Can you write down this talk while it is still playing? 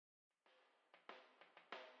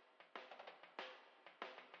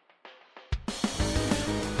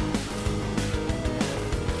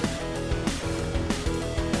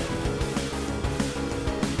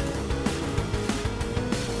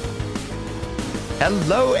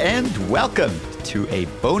Hello and welcome to a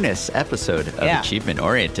bonus episode of Achievement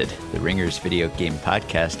Oriented, the Ringers video game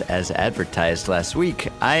podcast as advertised last week.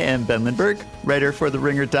 I am Ben Lindbergh, writer for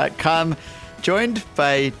TheRinger.com, joined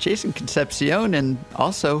by Jason Concepcion and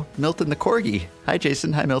also Milton the Corgi. Hi,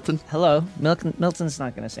 Jason. Hi, Milton. Hello. Milton's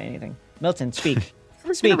not going to say anything. Milton, speak.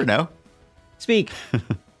 Speak. You never know. Speak.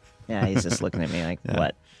 Yeah, he's just looking at me like,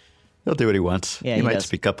 what? He'll do what he wants. Yeah, he might does.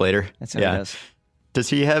 speak up later. That's how he does. Does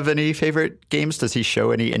he have any favorite games? Does he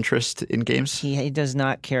show any interest in games? He does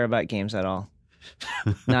not care about games at all.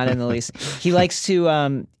 Not in the least. He likes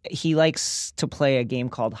to play a game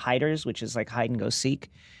called Hiders, which is like hide and go seek,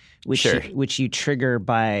 which you trigger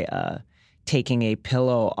by taking a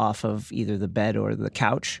pillow off of either the bed or the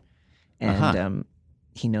couch, and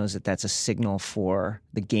he knows that that's a signal for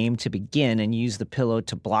the game to begin, and use the pillow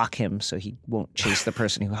to block him so he won't chase the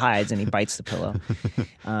person who hides, and he bites the pillow.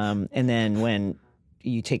 And then when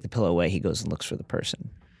you take the pillow away, he goes and looks for the person.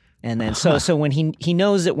 And then so when he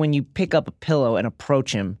knows that when you pick up a pillow and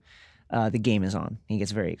approach him, the game is on. He gets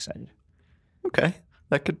very excited. Okay.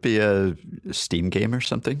 That could be a Steam game or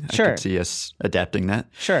something. Sure. I could see us adapting that.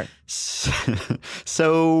 Sure.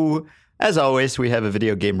 So, as always, we have a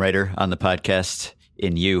video game writer on the podcast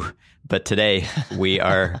in you. But today, we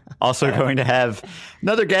are also going to have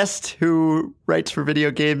another guest who writes for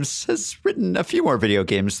video games, has written a few more video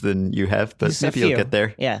games than you have, but maybe you'll get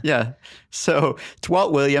there. Yeah. So it's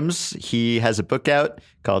Walt Williams. He has a book out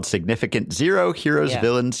called Significant Zero, Heroes,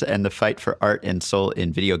 Villains, and the Fight for Art and Soul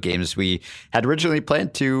in Video Games. We had originally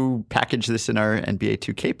planned to package this in our NBA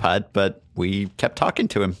 2K pod, but we kept talking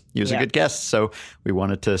to him. He was a good guest, so we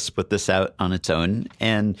wanted to split this out on its own.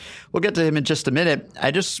 And we'll get to him in just a minute.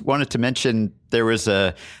 I just wanted to mention there was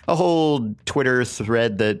a whole Twitter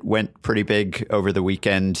thread that went pretty big over the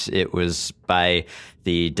weekend. It was by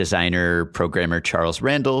the designer, programmer Charles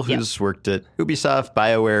Randall, who's worked at Ubisoft,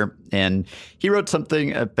 BioWare, and he wrote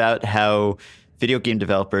something about how video game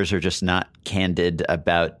developers are just not candid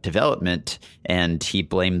about development, and he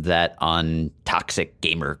blamed that on toxic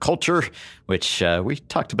gamer culture, which we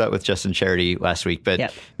talked about with Justin Charity last week.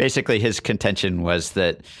 But basically his contention was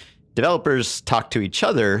that developers talk to each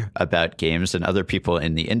other about games and other people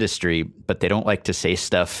in the industry, but they don't like to say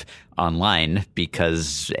stuff online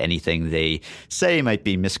because anything they say might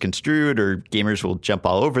be misconstrued, or gamers will jump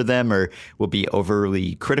all over them, or will be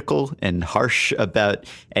overly critical and harsh about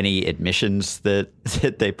any admissions that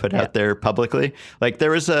they put out there publicly. Like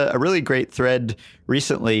there was a really great thread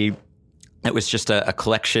recently. It was just a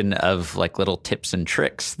collection of like little tips and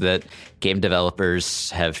tricks that game developers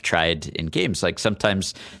have tried in games. Like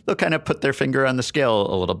sometimes they'll kind of put their finger on the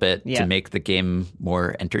scale a little bit to make the game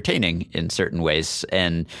more entertaining in certain ways.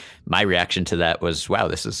 And my reaction to that was, wow,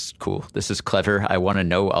 this is cool. This is clever. I want to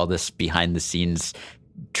know all this behind the scenes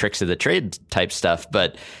tricks of the trade type stuff.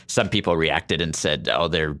 But some people reacted and said, oh,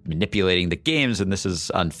 they're manipulating the games and this is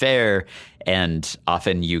unfair. And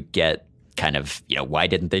often you get kind of, why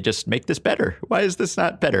didn't they just make this better? Why is this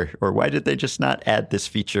not better? Or why did they just not add this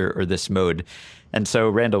feature or this mode? And so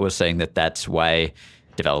Randall was saying that that's why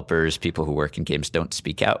developers, people who work in games, don't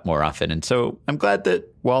speak out more often. And so I'm glad that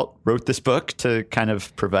Walt wrote this book to kind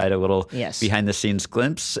of provide a little behind the scenes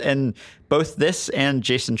glimpse. And both this and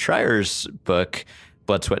Jason Schreier's book,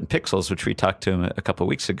 Blood, Sweat, and Pixels, which we talked to him a couple of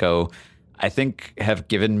weeks ago, I think have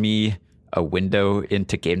given me a window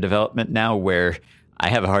into game development now where I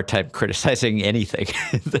have a hard time criticizing anything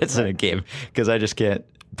that's in a game because I just can't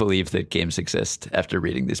believe that games exist after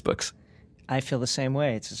reading these books. I feel the same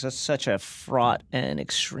way. It's just such a fraught and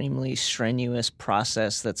extremely strenuous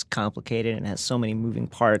process that's complicated and has so many moving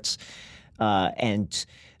parts. And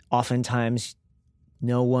oftentimes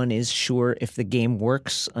no one is sure if the game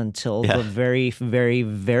works until the very, very,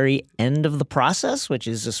 very end of the process, which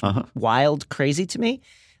is just wild, crazy to me.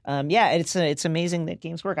 It's amazing that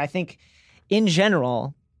games work. I think in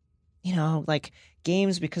general, like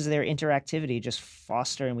games, because of their interactivity, just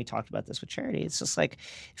foster, and we talked about this with Charity, it's just like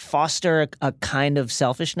foster a kind of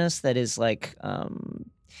selfishness that is like,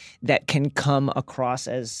 that can come across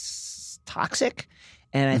as toxic.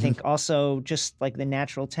 And I think also just like the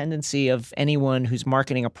natural tendency of anyone who's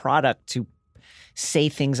marketing a product to say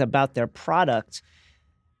things about their product.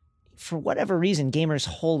 For whatever reason, gamers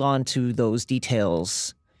hold on to those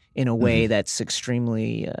details in a way that's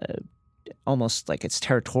extremely almost like it's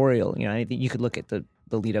territorial. I think you could look at the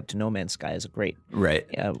lead up to No Man's Sky as a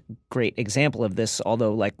great example of this.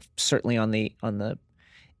 Although, like certainly on the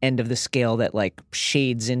end of the scale that like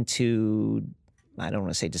shades into, I don't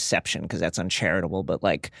want to say deception because that's uncharitable, but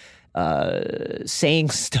like saying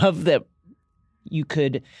stuff that you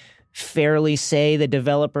could fairly say the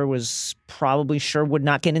developer was probably sure would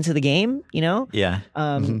not get into the game, Yeah.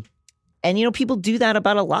 And, people do that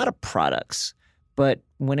about a lot of products. But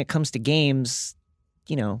when it comes to games,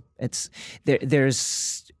 it's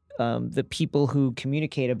there's the people who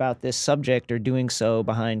communicate about this subject are doing so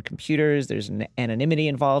behind computers. There's an anonymity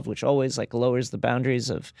involved, which always lowers the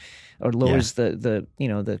boundaries or lowers the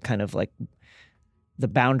kind of the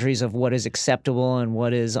boundaries of what is acceptable and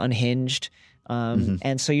what is unhinged.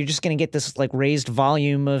 And so you're just going to get this raised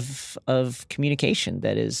volume of communication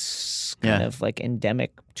that is kind of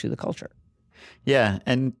endemic to the culture. Yeah,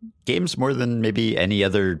 and games more than maybe any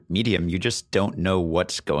other medium, you just don't know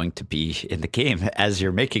what's going to be in the game as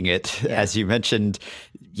you're making it. Yeah. As you mentioned,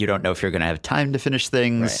 you don't know if you're going to have time to finish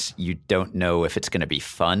things. Right. You don't know if it's going to be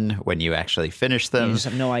fun when you actually finish them. You just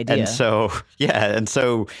have no idea. And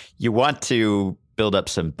so you want to build up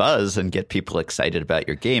some buzz and get people excited about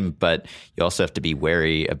your game, but you also have to be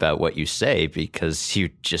wary about what you say because you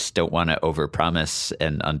just don't want to overpromise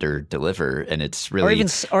and underdeliver, and it's really or even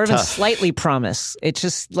slightly promise. It's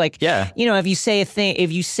just if you say a thing,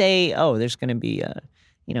 if you say, oh, there's going to be a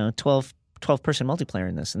 12 person multiplayer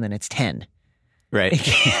in this, and then it's 10. Right.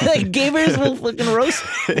 Gamers will fucking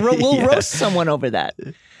roast someone over that.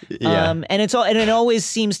 Yeah. And it always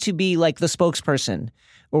seems to be the spokesperson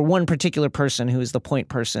or one particular person who is the point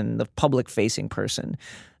person, the public-facing person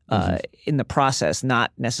in the process,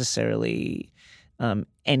 not necessarily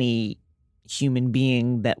any human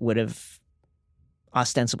being that would have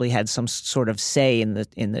ostensibly had some sort of say in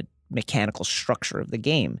the mechanical structure of the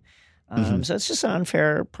game. So it's just an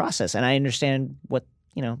unfair process, and I understand what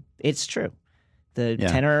it's true. The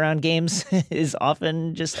tenor around games is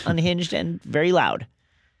often just unhinged and very loud.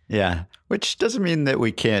 Yeah, which doesn't mean that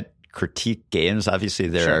we can't critique games. Obviously,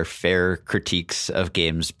 there are fair critiques of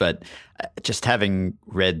games, but just having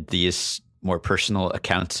read these more personal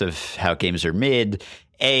accounts of how games are made,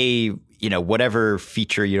 whatever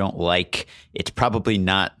feature you don't like, it's probably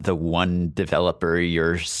not the one developer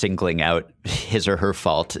you're singling out his or her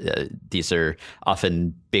fault. These are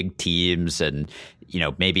often big teams, and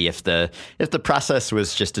maybe if the process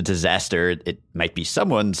was just a disaster, it might be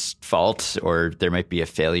someone's fault, or there might be a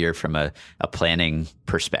failure from a planning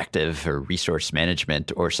perspective or resource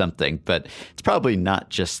management or something. But it's probably not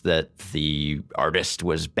just that the artist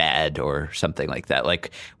was bad or something like that.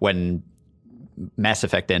 Like when Mass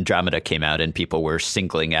Effect Andromeda came out and people were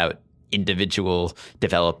singling out individual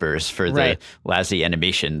developers for the lousy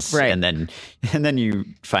animations. Right. And then you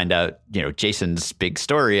find out, Jason's big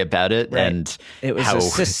story about it. Right. And it was a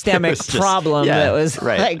systemic problem that was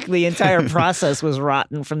the entire process was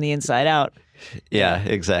rotten from the inside out. Yeah,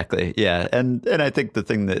 exactly. Yeah. And I think the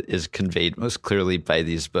thing that is conveyed most clearly by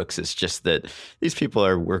these books is just that these people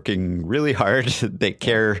are working really hard. They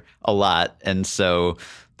care a lot. And so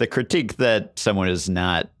the critique that someone is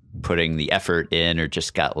not putting the effort in or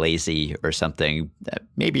just got lazy or something,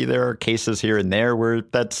 maybe there are cases here and there where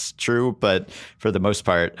that's true, but for the most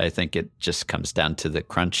part, I think it just comes down to the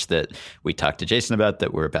crunch that we talked to Jason about,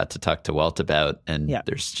 that we're about to talk to Walt about, and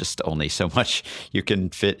there's just only so much you can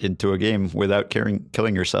fit into a game without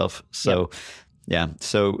killing yourself. So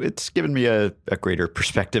so it's given me a greater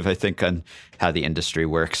perspective, I think, on how the industry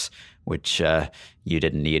works, which you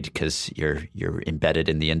didn't need because you're embedded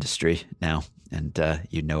in the industry now. And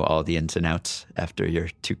you know all the ins and outs after your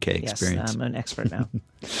 2K experience. Yes, I'm an expert now.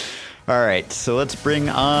 All right, so let's bring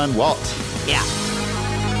on Walt. Yeah.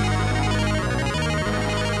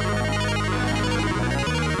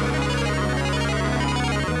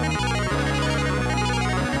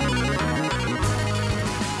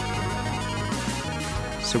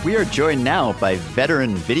 So we are joined now by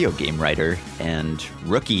veteran video game writer and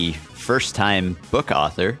rookie first-time book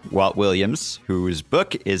author, Walt Williams, whose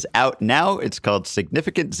book is out now. It's called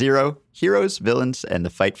Significant Zero: Heroes, Villains, and the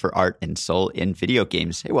Fight for Art and Soul in Video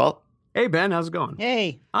Games. Hey, Walt. Hey, Ben. How's it going?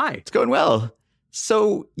 Hey. Hi. It's going well.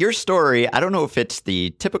 So your story, I don't know if it's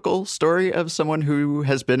the typical story of someone who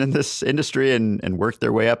has been in this industry and worked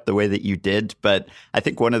their way up the way that you did, but I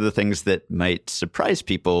think one of the things that might surprise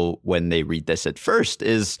people when they read this at first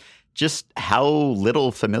is just how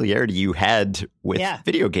little familiarity you had with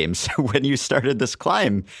video games. When you started this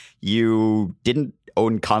climb, you didn't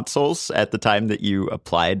own consoles at the time that you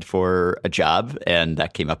applied for a job, and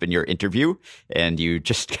that came up in your interview, and you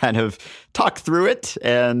just kind of talked through it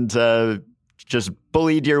and just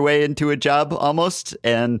bullied your way into a job almost,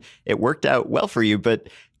 and it worked out well for you. But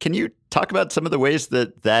can you talk about some of the ways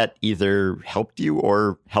that either helped you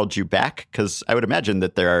or held you back? Because I would imagine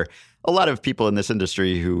that there are a lot of people in this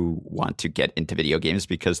industry who want to get into video games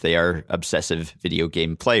because they are obsessive video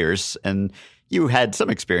game players, and you had some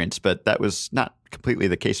experience, but that was not completely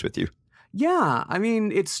the case with you. Yeah, I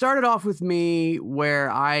mean, it started off with me where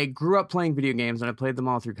I grew up playing video games and I played them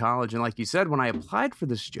all through college. And like you said, when I applied for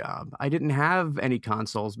this job, I didn't have any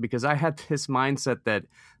consoles because I had this mindset that,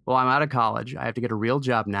 well, I'm out of college. I have to get a real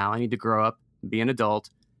job now. I need to grow up, be an adult.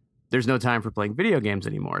 There's no time for playing video games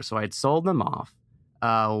anymore. So I had sold them off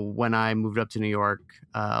when I moved up to New York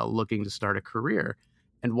looking to start a career.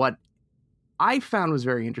 And what I found was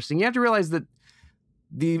very interesting. You have to realize that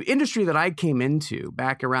the industry that I came into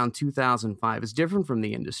back around 2005 is different from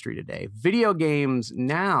the industry today. Video games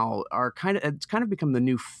now are it's kind of become the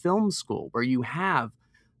new film school where you have,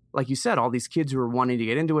 like you said, all these kids who are wanting to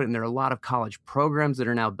get into it. And there are a lot of college programs that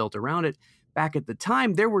are now built around it. Back at the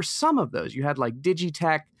time, there were some of those. You had like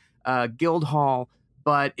Digitech, Guildhall,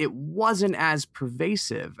 but it wasn't as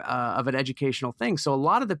pervasive of an educational thing. So a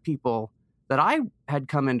lot of the people that I had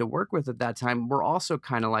come in to work with at that time were also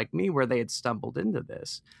kind of like me, where they had stumbled into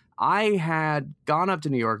this. I had gone up to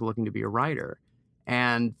New York looking to be a writer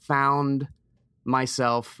and found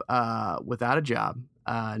myself without a job,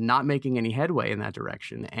 not making any headway in that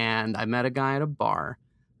direction. And I met a guy at a bar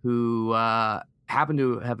who happened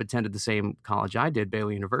to have attended the same college I did,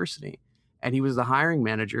 Baylor University. And he was the hiring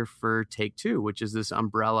manager for Take-Two, which is this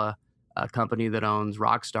umbrella company that owns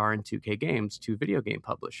Rockstar and 2K Games, two video game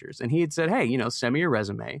publishers. And he had said, hey, send me your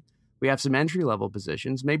resume. We have some entry-level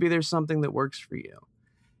positions. Maybe there's something that works for you.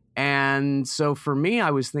 And so for me,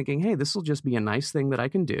 I was thinking, hey, this will just be a nice thing that I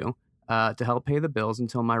can do to help pay the bills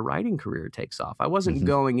until my writing career takes off. I wasn't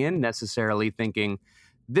going in necessarily thinking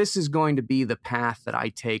this is going to be the path that I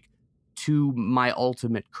take to my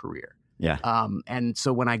ultimate career. Yeah. And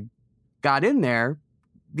so when I got in there,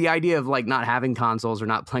 the idea of like not having consoles or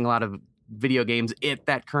not playing a lot of video games at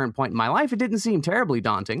that current point in my life, it didn't seem terribly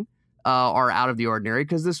daunting or out of the ordinary,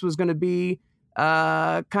 because this was going to be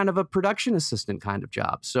kind of a production assistant kind of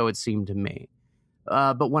job. So it seemed to me.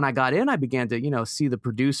 But when I got in, I began to, see the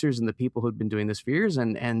producers and the people who'd been doing this for years.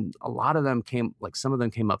 And a lot of them some of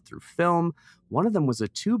them came up through film. One of them was a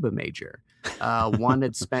tuba major. One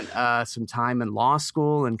had spent some time in law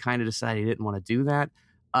school and kind of decided he didn't want to do that.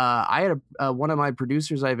 I had one of my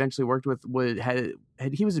producers I eventually worked with had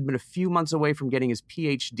been a few months away from getting his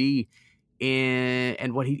PhD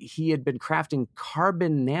and what he had been crafting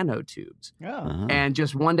carbon nanotubes. And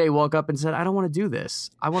just one day woke up and said, I don't want to do this.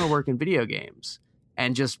 I want to work in video games,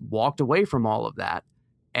 and just walked away from all of that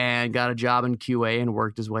and got a job in QA and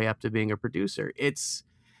worked his way up to being a producer.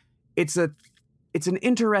 It's an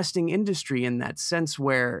interesting industry in that sense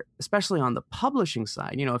where, especially on the publishing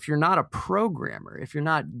side, if you're not a programmer, if you're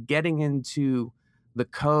not getting into the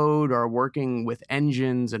code or working with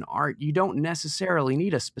engines and art, you don't necessarily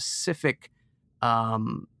need a specific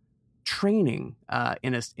training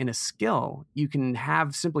in a skill. You can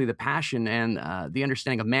have simply the passion and the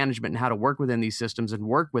understanding of management and how to work within these systems and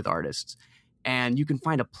work with artists. And you can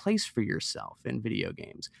find a place for yourself in video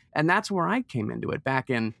games. And that's where I came into it back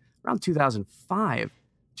in around 2005,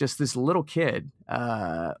 just this little kid,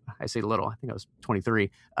 I say little, I think I was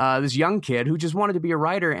 23, this young kid who just wanted to be a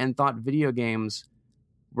writer and thought video games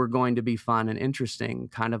were going to be fun and interesting,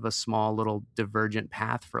 kind of a small little divergent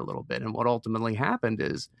path for a little bit. And what ultimately happened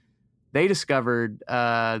is they discovered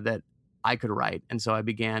that I could write. And so I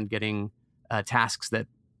began getting tasks that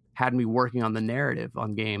had me working on the narrative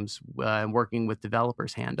on games and working with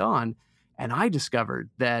developers hand-on. And I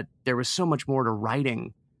discovered that there was so much more to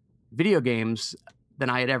writing video games than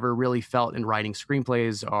I had ever really felt in writing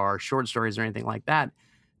screenplays or short stories or anything like that,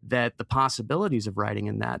 that the possibilities of writing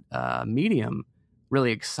in that medium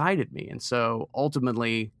really excited me. And so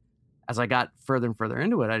ultimately, as I got further and further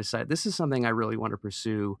into it, I decided this is something I really want to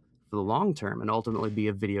pursue for the long term and ultimately be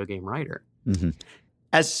a video game writer. Mm-hmm.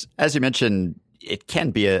 As you mentioned, it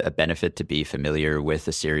can be a benefit to be familiar with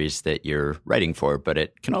the series that you're writing for, but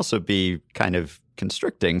it can also be kind of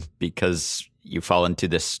constricting because you fall into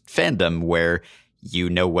this fandom where you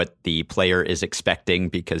know what the player is expecting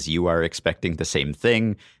because you are expecting the same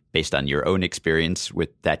thing based on your own experience with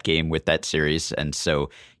that game, with that series. And so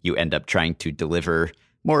you end up trying to deliver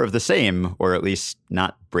more of the same, or at least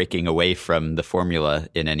not breaking away from the formula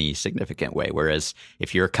in any significant way. Whereas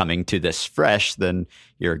if you're coming to this fresh, then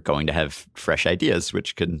you're going to have fresh ideas,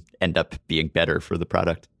 which can end up being better for the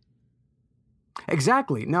product.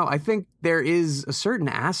 Exactly. No, I think there is a certain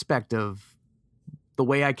aspect of the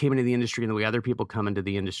way I came into the industry and the way other people come into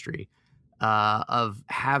the industry of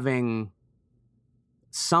having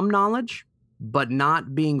some knowledge, but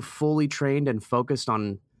not being fully trained and focused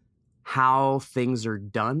on how things are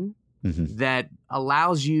done, that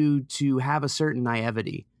allows you to have a certain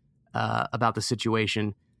naivety about the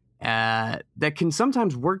situation that can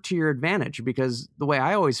sometimes work to your advantage, because the way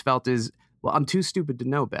I always felt is, well, I'm too stupid to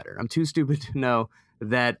know better. I'm too stupid to know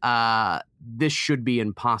that this should be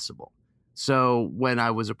impossible. So when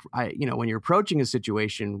when you're approaching a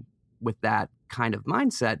situation with that kind of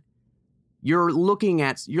mindset, you're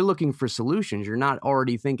looking for solutions. You're not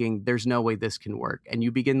already thinking there's no way this can work, and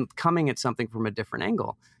you begin coming at something from a different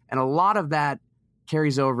angle. And a lot of that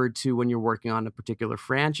carries over to when you're working on a particular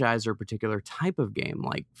franchise or a particular type of game.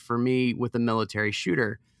 Like for me, with a military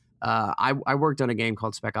shooter, I worked on a game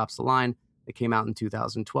called Spec Ops: The Line that came out in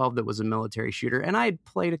 2012 that was a military shooter, and I had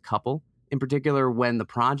played a couple in particular when the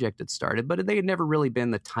project had started, but they had never really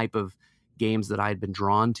been the type of games that I had been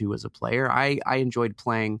drawn to as a player. I enjoyed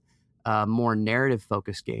playing more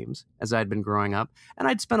narrative-focused games as I'd been growing up, and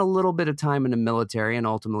I'd spent a little bit of time in the military, and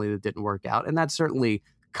ultimately that didn't work out, and that certainly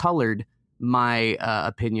colored my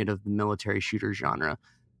opinion of the military shooter genre.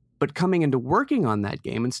 But coming into working on that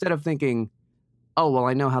game, instead of thinking, oh, well,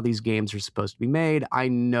 I know how these games are supposed to be made, I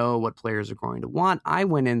know what players are going to want, I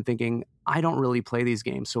went in thinking, I don't really play these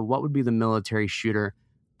games, so what would be the military shooter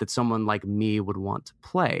that someone like me would want to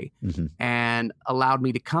play? Mm-hmm. And allowed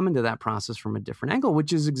me to come into that process from a different angle,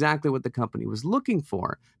 which is exactly what the company was looking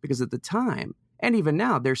for. Because at the time, and even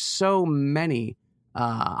now, there's so many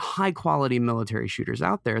high-quality military shooters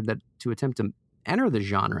out there that to attempt to enter the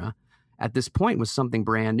genre at this point was something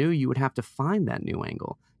brand new. You would have to find that new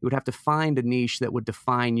angle. You would have to find a niche that would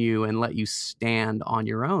define you and let you stand on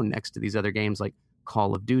your own next to these other games like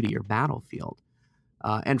Call of Duty or Battlefield.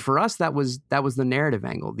 And for us, that was the narrative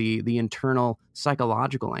angle, the internal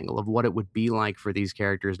psychological angle of what it would be like for these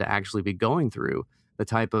characters to actually be going through the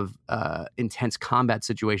type of intense combat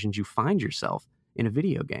situations you find yourself in a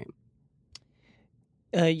video game.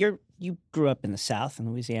 You grew up in the South in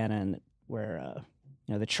Louisiana, and where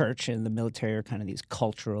the church and the military are kind of these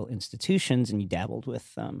cultural institutions, and you dabbled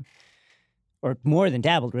with or more than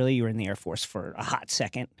dabbled, really. You were in the Air Force for a hot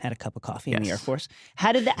second, had a cup of coffee in the Air Force.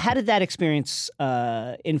 How did that experience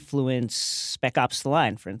influence Spec Ops: The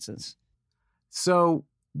Line, for instance? So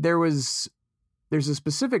there's a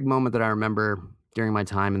specific moment that I remember during my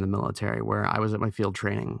time in the military where I was at my field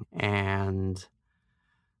training, and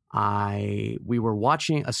we were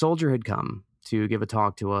watching. A soldier had come to give a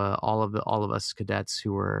talk to all of us cadets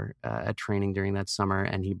who were at training during that summer,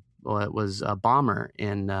 and he was a bomber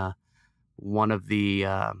in one of the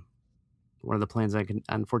planes.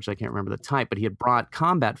 Unfortunately I can't remember the type, but he had brought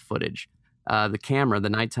combat footage,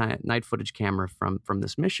 the night footage camera from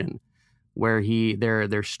this mission, where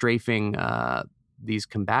they're strafing these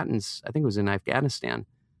combatants. I think it was in Afghanistan,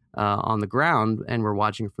 on the ground, and we're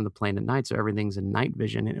watching from the plane at night, so everything's in night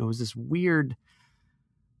vision. And it was this weird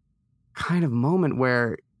kind of moment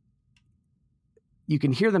where you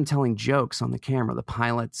can hear them telling jokes on the camera, the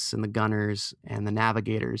pilots and the gunners and the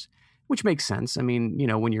navigators, which makes sense. I mean,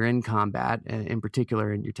 when you're in combat in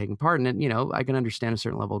particular and you're taking part in it, I can understand a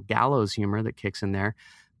certain level of gallows humor that kicks in there.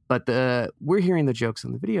 But we're hearing the jokes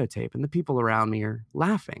on the videotape, and the people around me are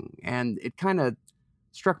laughing. And it kind of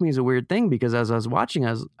struck me as a weird thing, because as I was watching,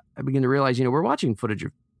 I began to realize, we're watching footage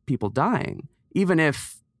of people dying, even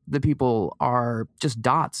if the people are just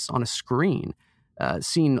dots on a screen,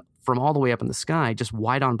 seen from all the way up in the sky, just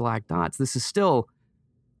white on black dots. This is still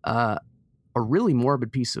a really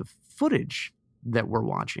morbid piece of footage that we're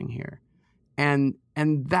watching here. And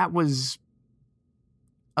that was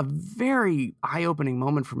a very eye-opening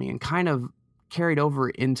moment for me, and kind of carried over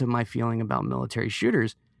into my feeling about military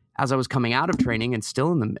shooters as I was coming out of training and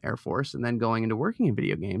still in the Air Force, and then going into working in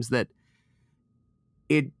video games, that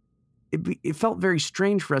it felt very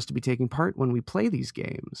strange for us to be taking part when we play these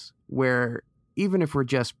games, where even if we're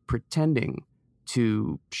just pretending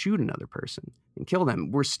to shoot another person and kill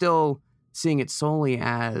them, we're still seeing it solely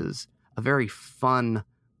as a very fun,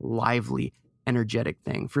 lively, energetic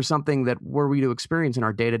thing, for something that were we to experience in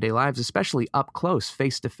our day-to-day lives, especially up close,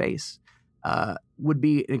 face-to-face, would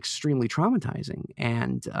be an extremely traumatizing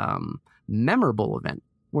and memorable event.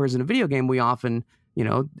 Whereas in a video game, we often,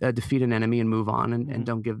 defeat an enemy and move on and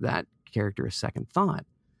don't give that character a second thought.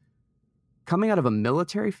 Coming out of a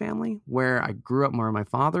military family where I grew up, where my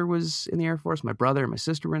father was in the Air Force, my brother and my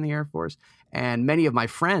sister were in the Air Force, and many of my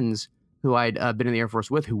friends who I'd been in the Air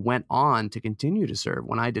Force with who went on to continue to serve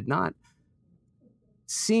when I did not,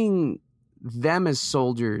 seeing them as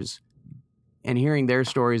soldiers and hearing their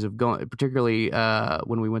stories of going, particularly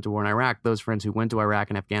when we went to war in Iraq, those friends who went to Iraq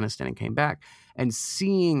and Afghanistan and came back, and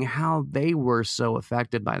seeing how they were so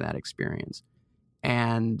affected by that experience,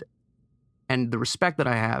 and the respect that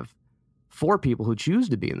I have for people who choose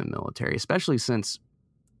to be in the military, especially since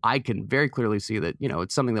I can very clearly see that,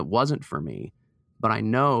 it's something that wasn't for me, but I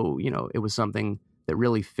know, it was something that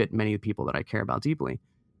really fit many of the people that I care about deeply.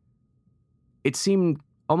 It seemed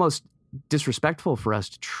almost disrespectful for us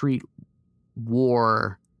to treat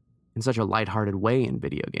war in such a lighthearted way in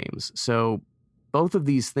video games. So both of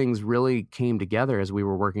these things really came together as we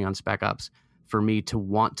were working on Spec Ops for me to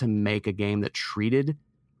want to make a game that treated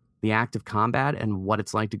the act of combat and what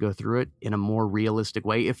it's like to go through it in a more realistic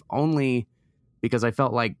way, if only because I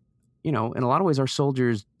felt like, in a lot of ways, our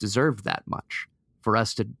soldiers deserved that much for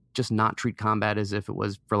us to just not treat combat as if it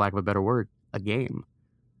was, for lack of a better word, a game.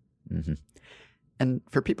 Mm-hmm. And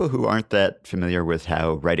for people who aren't that familiar with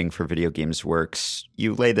how writing for video games works,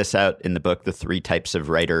 you lay this out in the book, the 3 types of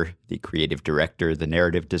writer: the creative director, the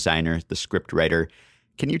narrative designer, the script writer.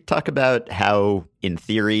 Can you talk about how, in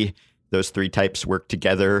theory, those 3 types work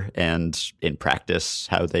together, and in practice,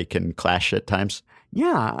 how they can clash at times?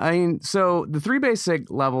 Yeah, I mean, so the 3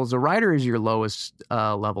 basic levels, a writer is your lowest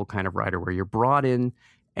level kind of writer, where you're brought in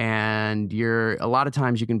and a lot of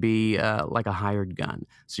times you can be like a hired gun.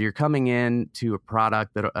 So you're coming in to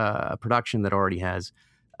a production that already has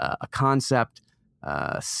a concept,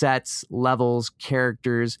 sets, levels,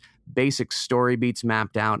 characters, basic story beats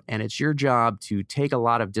mapped out, and it's your job to take a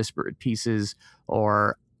lot of disparate pieces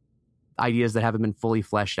or ideas that haven't been fully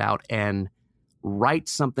fleshed out and write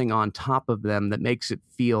something on top of them that makes it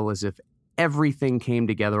feel as if everything came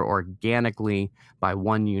together organically by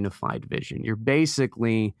one unified vision. You're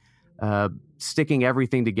basically sticking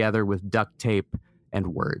everything together with duct tape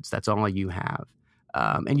and words. That's all you have.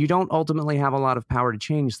 And you don't ultimately have a lot of power to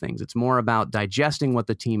change things. It's more about digesting what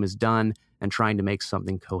the team has done and trying to make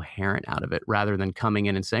something coherent out of it, rather than coming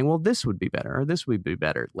in and saying, well, this would be better, or this would be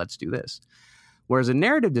better, let's do this. Whereas a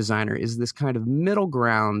narrative designer is this kind of middle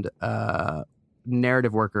ground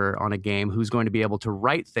narrative worker on a game who's going to be able to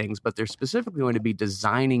write things, but they're specifically going to be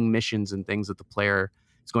designing missions and things that the player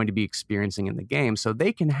is going to be experiencing in the game, so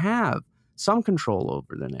they can have some control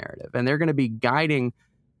over the narrative. And they're going to be guiding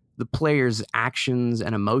the player's actions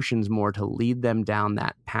and emotions more to lead them down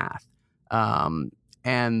that path.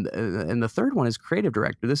 And the third one is creative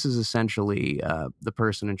director. This is essentially the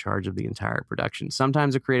person in charge of the entire production.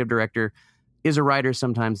 Sometimes a creative director is a writer,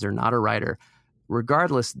 sometimes they're not a writer.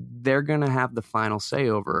 Regardless, they're going to have the final say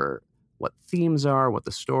over what themes are, what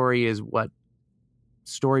the story is, what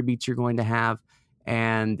story beats you're going to have.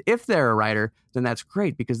 And if they're a writer, then that's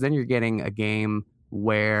great, because then you're getting a game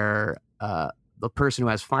where the person who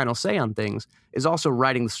has final say on things is also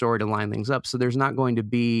writing the story to line things up. So there's not going to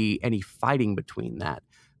be any fighting between that.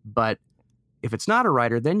 But if it's not a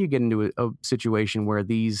writer, then you get into a situation where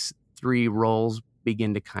these 3 roles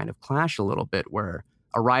begin to kind of clash a little bit, where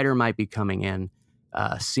a writer might be coming in,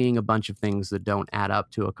 seeing a bunch of things that don't add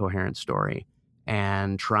up to a coherent story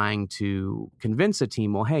and trying to convince a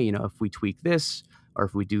team, well, hey, if we tweak this or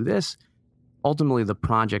if we do this, ultimately the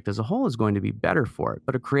project as a whole is going to be better for it.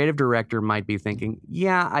 But a creative director might be thinking,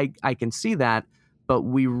 yeah, I can see that, but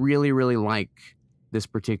we really, really like this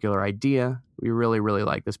particular idea. We really, really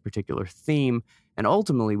like this particular theme. And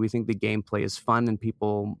ultimately, we think the gameplay is fun and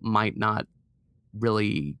people might not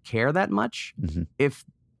really care that much if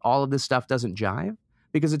all of this stuff doesn't jive,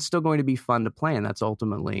 because it's still going to be fun to play, and that's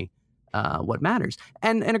ultimately what matters.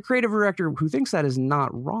 And a creative director who thinks that is not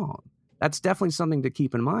wrong. That's definitely something to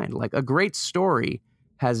keep in mind. Like, a great story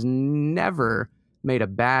has never made a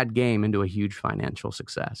bad game into a huge financial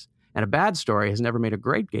success, and a bad story has never made a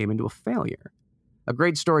great game into a failure. A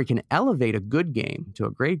great story can elevate a good game to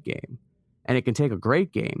a great game, and it can take a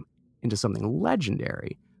great game into something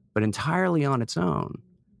legendary, but entirely on its own.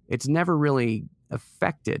 It's never really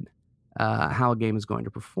affected how a game is going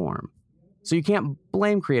to perform. So you can't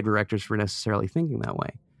blame creative directors for necessarily thinking that way.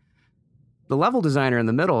 The level designer in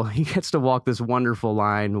the middle, he gets to walk this wonderful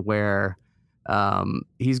line where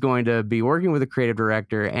he's going to be working with a creative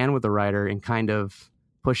director and with a writer and kind of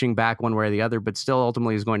pushing back one way or the other, but still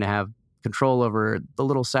ultimately is going to have control over the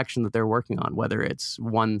little section that they're working on, whether it's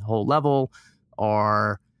one whole level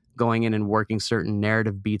or going in and working certain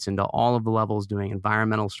narrative beats into all of the levels, doing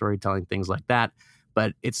environmental storytelling, things like that.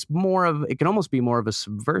 But it can almost be more of a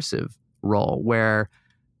subversive role where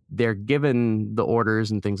they're given the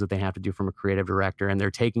orders and things that they have to do from a creative director, and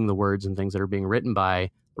they're taking the words and things that are being written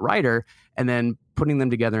by the writer and then putting them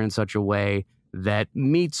together in such a way that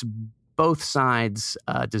meets both sides'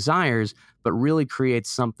 desires, but really creates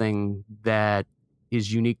something that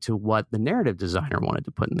is unique to what the narrative designer wanted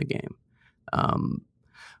to put in the game.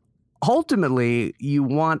 Ultimately, you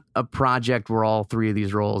want a project where all 3 of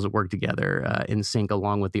these roles work together in sync,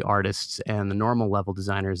 along with the artists and the normal level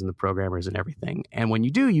designers and the programmers and everything. And when you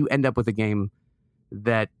do, you end up with a game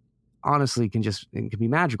that honestly can be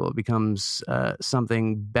magical. It becomes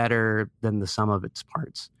something better than the sum of its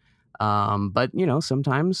parts. But,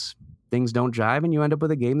 sometimes things don't jive and you end up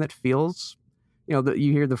with a game that feels,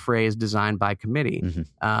 you hear the phrase designed by committee.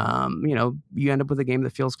 Mm-hmm. You end up with a game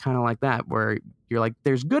that feels kind of like that, where you're like,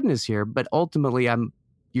 there's goodness here, but ultimately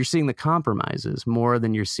you're seeing the compromises more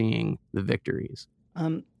than you're seeing the victories.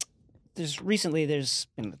 There's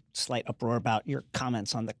been a slight uproar about your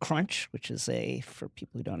comments on the crunch, which is for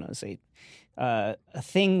people who don't know, is a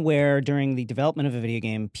thing where during the development of a video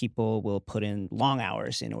game, people will put in long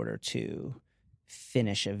hours in order to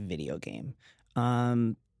finish a video game.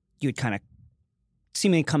 You would kind of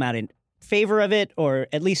seemingly come out in favor of it, or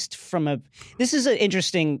at least this is an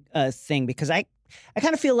interesting thing, because I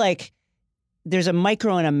kind of feel like there's a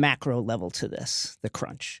micro and a macro level to this, the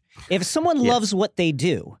crunch. If someone loves what they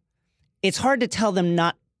do, it's hard to tell them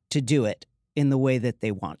not to do it in the way that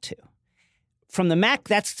they want to. From the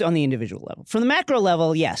that's on the individual level. From the macro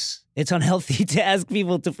level, yes, it's unhealthy to ask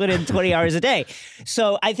people to put in 20 hours a day.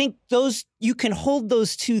 So I think you can hold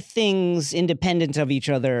those two things independent of each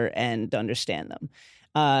other and understand them.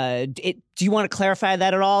 Do you want to clarify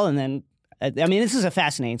that at all? And then, this is a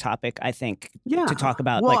fascinating topic, I think, to talk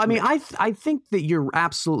about. Well, I think that you're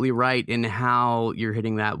absolutely right in how you're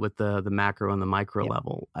hitting that with the macro and the micro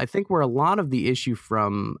level. I think where a lot of the issue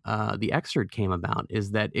from the excerpt came about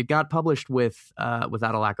is that it got published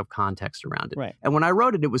without a lack of context around it. Right. And when I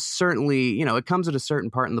wrote it, it was certainly, it comes at a certain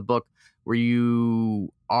part in the book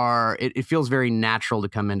where it feels very natural to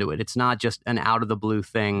come into it. It's not just an out of the blue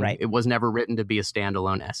thing. Right. It was never written to be a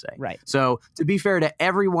standalone essay. Right. So to be fair to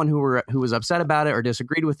everyone who was upset about it or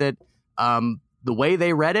disagreed with it, the way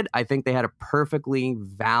they read it, I think they had a perfectly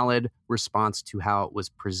valid response to how it was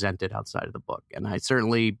presented outside of the book. And I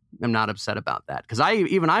certainly am not upset about that, because I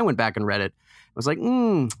went back and read it. I was like,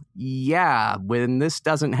 when this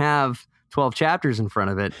doesn't have 12 chapters in front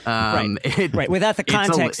of it. Right. Without the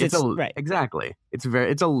context, right. Exactly. It's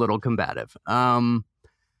a little combative.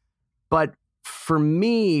 But for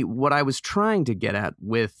me, what I was trying to get at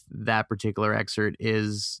with that particular excerpt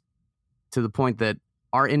is to the point that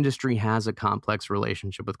our industry has a complex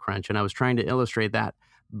relationship with crunch. And I was trying to illustrate that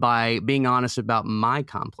by being honest about my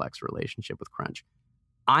complex relationship with crunch.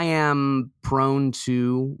 I am prone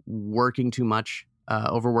to working too much,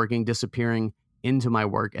 overworking, disappearing into my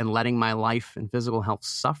work, and letting my life and physical health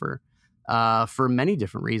suffer for many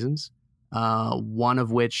different reasons. One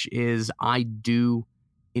of which is I do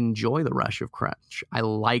enjoy the rush of crunch. I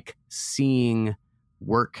like seeing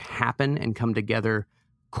work happen and come together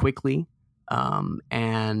quickly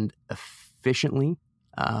and efficiently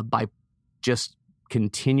by just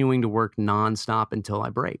continuing to work nonstop until I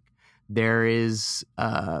break. There is,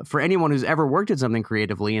 for anyone who's ever worked at something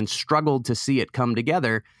creatively and struggled to see it come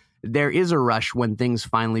together, there is a rush when things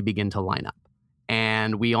finally begin to line up.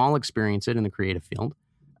 And we all experience it in the creative field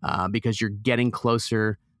because you're getting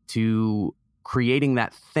closer to creating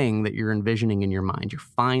that thing that you're envisioning in your mind. You're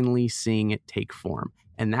finally seeing it take form.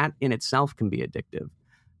 And that in itself can be addictive.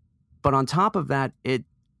 But on top of that,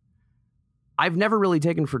 I've never really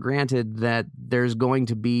taken for granted that there's going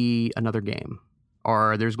to be another game,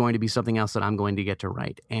 or there's going to be something else that I'm going to get to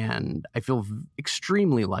write. And I feel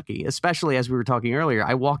extremely lucky, especially as we were talking earlier.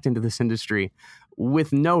 I walked into this industry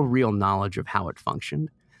with no real knowledge of how it functioned.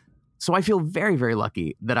 So I feel very, very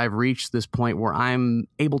lucky that I've reached this point where I'm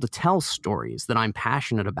able to tell stories that I'm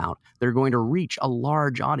passionate about that are going to reach a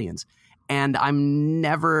large audience. And I'm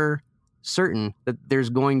never certain that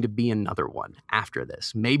there's going to be another one after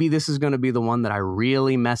this. Maybe this is going to be the one that I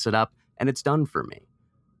really mess it up and it's done for me.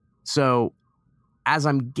 So as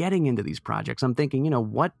I'm getting into these projects, I'm thinking,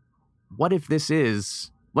 what if this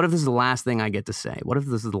is the last thing I get to say? What if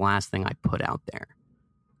this is the last thing I put out there?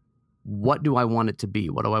 What do I want it to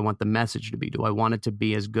be? What do I want the message to be? Do I want it to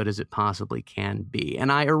be as good as it possibly can be?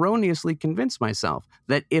 And I erroneously convinced myself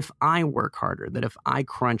that if I work harder, that if I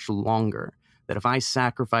crunch longer, that if I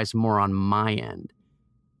sacrifice more on my end,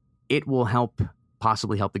 it will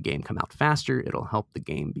possibly help the game come out faster. It'll help the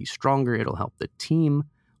game be stronger. It'll help the team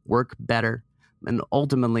work better. And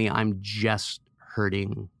ultimately, I'm just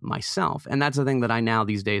hurting myself. And that's the thing that I now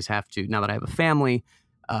these days have to, now that I have a family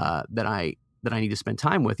that I need to spend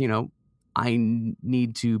time with, I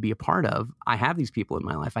need to be a part of. I have these people in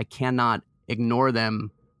my life. I cannot ignore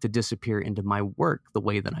them to disappear into my work the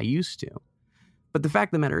way that I used to. But the fact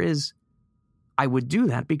of the matter is, I would do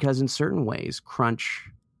that because in certain ways, crunch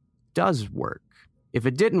does work. If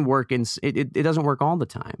it didn't work, it doesn't work all the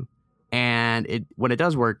time. And when it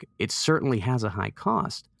does work, it certainly has a high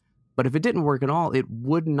cost. But if it didn't work at all, it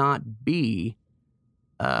would not be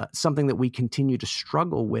something that we continue to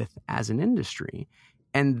struggle with as an industry.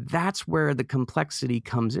 And that's where the complexity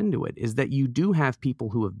comes into it, is that you do have people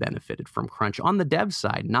who have benefited from crunch on the dev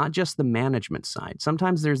side, not just the management side.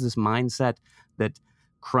 Sometimes there's this mindset that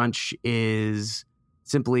crunch is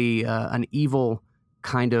simply an evil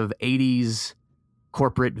kind of 80s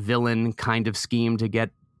corporate villain kind of scheme to get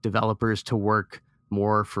developers to work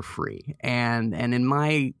more for free. And in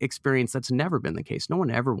my experience, that's never been the case. No one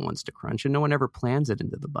ever wants to crunch, and no one ever plans it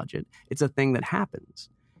into the budget. It's a thing that happens,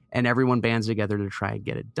 and everyone bands together to try and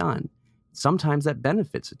get it done. Sometimes that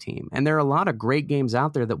benefits a team. And there are a lot of great games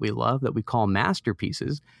out there that we love, that we call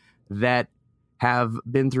masterpieces, that have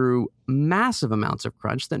been through massive amounts of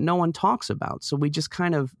crunch that no one talks about. So we just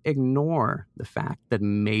kind of ignore the fact that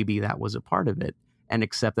maybe that was a part of it and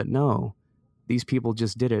accept that, no, these people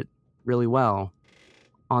just did it really well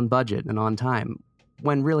on budget and on time,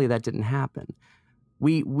 when really that didn't happen.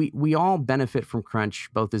 We all benefit from crunch,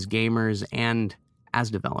 both as gamers and as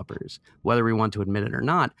developers, whether we want to admit it or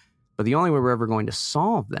not. But the only way we're ever going to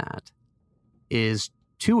solve that is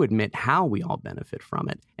to admit how we all benefit from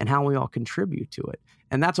it and how we all contribute to it.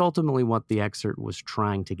 And that's ultimately what the excerpt was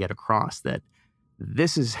trying to get across, that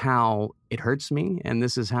this is how it hurts me and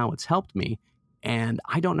this is how it's helped me. And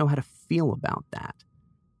I don't know how to feel about that.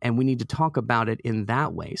 And we need to talk about it in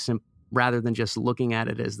that way, rather than just looking at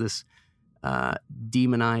it as this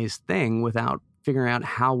demonized thing without figuring out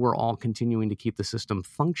how we're all continuing to keep the system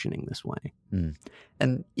functioning this way.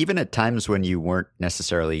 And even at times when you weren't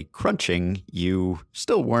necessarily crunching, you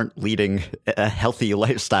still weren't leading a healthy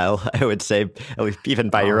lifestyle, I would say, even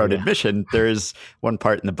by your own admission. There is one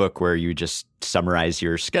part in the book where you just summarize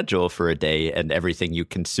your schedule for a day and everything you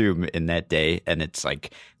consume in that day. And it's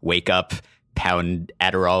like, wake up, pound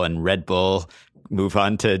Adderall and Red Bull, move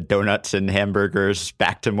on to donuts and hamburgers,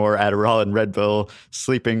 back to more Adderall and Red Bull,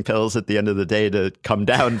 sleeping pills at the end of the day to come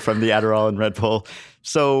down from the Adderall and Red Bull.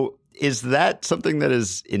 So is that something that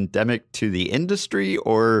is endemic to the industry,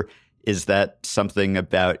 or is that something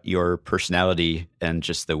about your personality and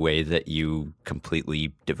just the way that you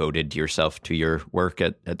completely devoted yourself to your work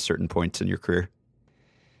at certain points in your career?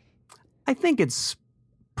 I think it's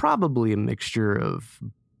probably a mixture of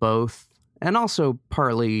both, and also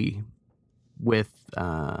partly with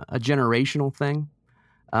a generational thing.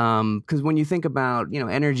 Because when you think about,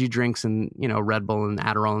 energy drinks and, Red Bull and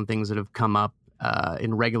Adderall and things that have come up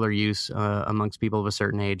in regular use amongst people of a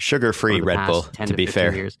certain age. Sugar-free Red Bull, to be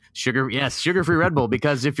fair. Years. Sugar-free Red Bull.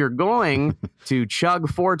 Because if you're going to chug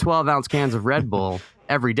 4 12-ounce cans of Red Bull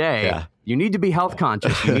every day, you need to be health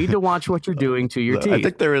conscious. You need to watch what you're doing to your teeth. I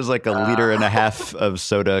think there is like a liter and a half of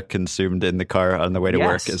soda consumed in the car on the way to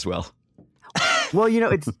work as well. Well,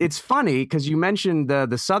 it's funny because you mentioned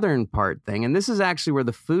the southern part thing, and this is actually where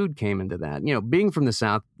the food came into that. Being from the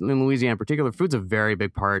South, in Louisiana in particular, food's a very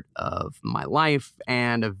big part of my life,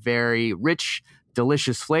 and a very rich,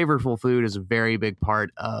 delicious, flavorful food is a very big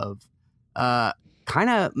part of kind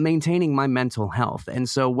of maintaining my mental health. And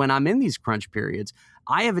so when I'm in these crunch periods,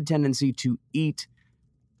 I have a tendency to eat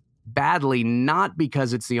badly, not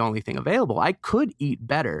because it's the only thing available. I could eat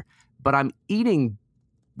better, but I'm eating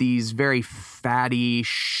these very fatty,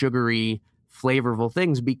 sugary, flavorful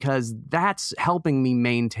things because that's helping me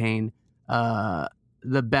maintain the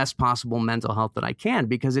best possible mental health that I can,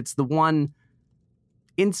 because it's the one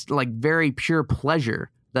very pure pleasure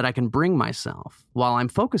that I can bring myself while I'm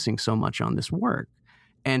focusing so much on this work.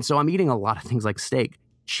 And so I'm eating a lot of things like steak,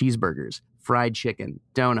 cheeseburgers, fried chicken,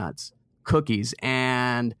 donuts, cookies,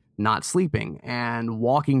 and not sleeping and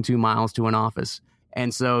walking 2 miles to an office.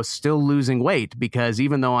 And so still losing weight, because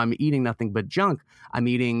even though I'm eating nothing but junk, I'm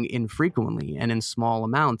eating infrequently and in small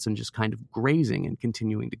amounts and just kind of grazing and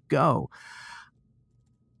continuing to go.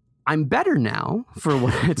 I'm better now, for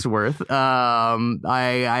what it's worth. I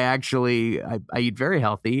eat very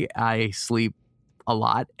healthy. I sleep a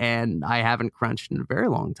lot, and I haven't crunched in a very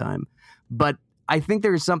long time. But I think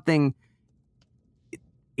there's something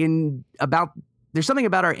about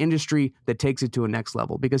our industry that takes it to a next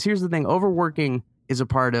level. Because here's the thing: overworking is a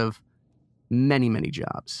part of many, many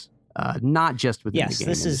jobs, not just within the game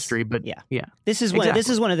industry. But this is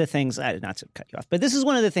one of the things. Not to cut you off, but this is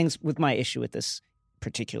one of the things with my issue with this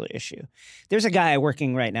particular issue. There's a guy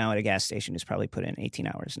working right now at a gas station who's probably put in 18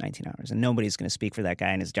 hours, 19 hours, and nobody's going to speak for that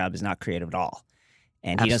guy. And his job is not creative at all,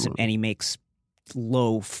 and he makes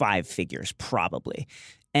low 5 figures probably,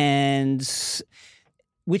 and.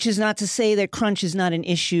 Which is not to say that crunch is not an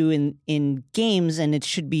issue in games, and it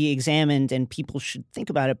should be examined and people should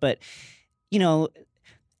think about it. But,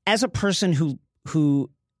 as a person who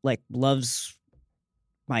loves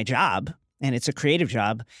my job, and it's a creative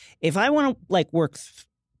job, if I want to work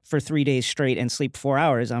for 3 days straight and sleep 4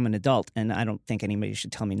 hours, I'm an adult, and I don't think anybody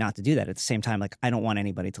should tell me not to do that. At the same time, like, I don't want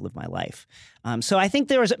anybody to live my life. So I think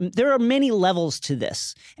there are many levels to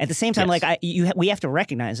this. At the same time, we have to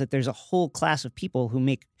recognize that there's a whole class of people who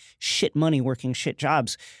make shit money working shit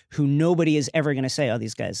jobs who nobody is ever going to say, oh,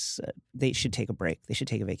 these guys, they should take a break. They should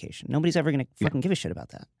take a vacation. Nobody's ever going to fucking give a shit about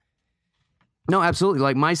that. No, absolutely.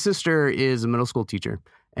 Like, my sister is a middle school teacher,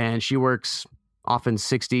 and she works often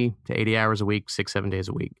 60 to 80 hours a week, 6-7 days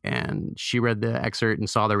a week. And she read the excerpt and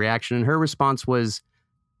saw the reaction. And her response was,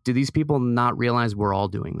 do these people not realize we're all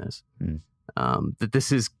doing this? That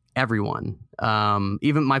this is everyone.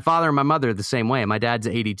 Even my father and my mother the same way. My dad's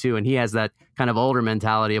 82, and he has that kind of older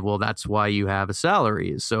mentality of, well, that's why you have a salary,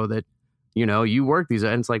 is so that, you know, you work these.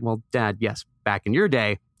 And it's like, well, Dad, yes, back in your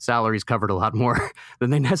day, salaries covered a lot more than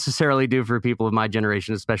they necessarily do for people of my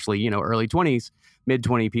generation, especially, you know, early 20s, mid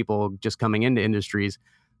 20 people just coming into industries.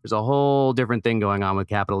 There's a whole different thing going on with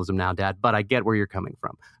capitalism now, Dad, but I get where you're coming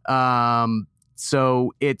from.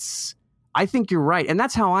 So I think you're right. And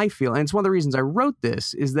that's how I feel. And it's one of the reasons I wrote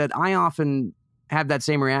this, is that I often have that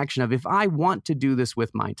same reaction of, if I want to do this with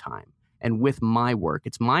my time and with my work,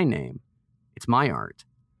 it's my name, it's my art,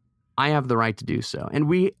 I have the right to do so. And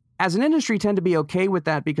we, as an industry, tend to be okay with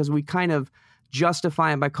that because we kind of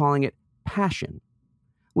justify it by calling it passion,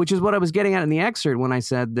 which is what I was getting at in the excerpt when I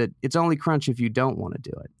said that it's only crunch if you don't want to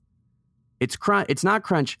do it. It's not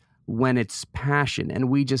crunch when it's passion. And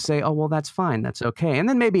we just say, oh, well, that's fine. That's okay. And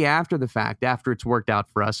then maybe after the fact, after it's worked out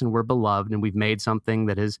for us and we're beloved and we've made something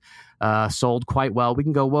that has sold quite well, we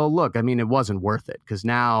can go, well, look, I mean, it wasn't worth it because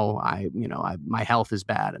now my health is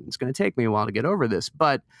bad and it's going to take me a while to get over this.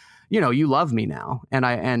 But you know, you love me now, and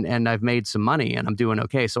I've made some money, and I'm doing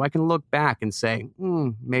okay. So I can look back and say,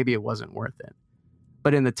 maybe it wasn't worth it.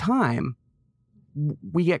 But in the time,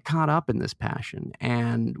 we get caught up in this passion,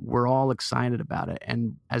 and we're all excited about it.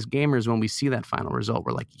 And as gamers, when we see that final result,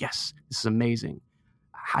 we're like, yes, this is amazing.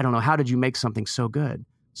 I don't know, how did you make something so good,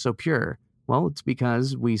 so pure? Well, it's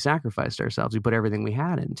because we sacrificed ourselves. We put everything we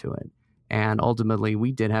had into it. And ultimately,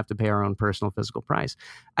 we did have to pay our own personal physical price.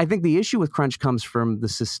 I think the issue with crunch comes from the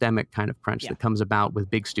systemic kind of crunch that comes about with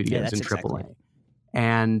big studios and AAA. Exactly.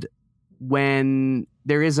 And when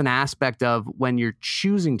there is an aspect of when you're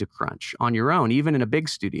choosing to crunch on your own, even in a big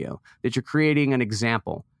studio, that you're creating an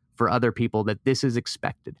example for other people that this is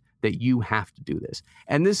expected, that you have to do this.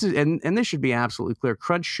 And this is and this should be absolutely clear.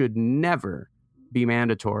 Crunch should never be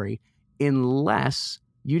mandatory unless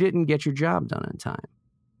you didn't get your job done in time.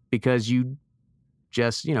 Because you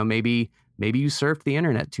just, you know, maybe you surfed the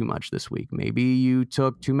internet too much this week. Maybe you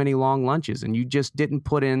took too many long lunches and you just didn't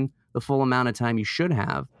put in the full amount of time you should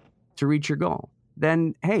have to reach your goal.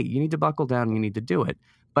 Then, hey, you need to buckle down and you need to do it.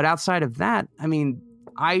 But outside of that, I mean,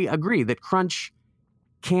 I agree that crunch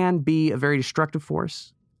can be a very destructive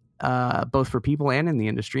force, both for people and in the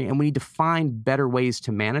industry. And we need to find better ways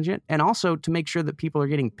to manage it and also to make sure that people are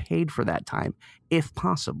getting paid for that time, if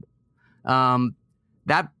possible.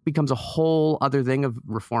 That becomes a whole other thing of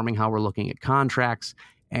reforming how we're looking at contracts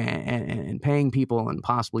and paying people and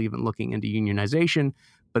possibly even looking into unionization.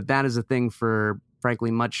 But that is a thing for, frankly,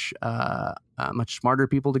 much smarter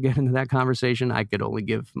people to get into that conversation. I could only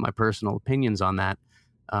give my personal opinions on that,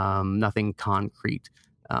 nothing concrete.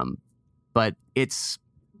 But it's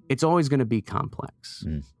always going to be complex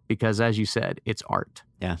because, as you said, it's art.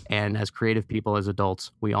 Yeah. And as creative people, as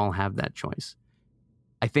adults, we all have that choice.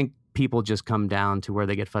 I think people just come down to where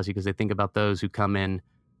they get fuzzy because they think about those who come in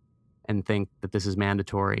and think that this is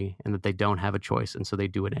mandatory and that they don't have a choice, and so they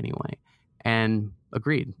do it anyway. And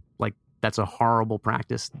agreed, like, that's a horrible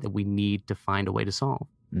practice that we need to find a way to solve.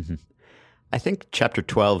 Mm-hmm. I think chapter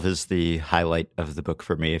 12 is the highlight of the book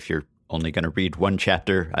for me. If you're only going to read one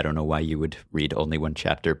chapter, I don't know why you would read only one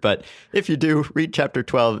chapter, but if you do read chapter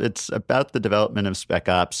 12, it's about the development of Spec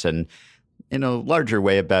Ops and in a larger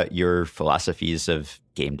way about your philosophies of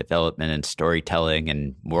game development and storytelling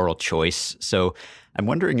and moral choice. So I'm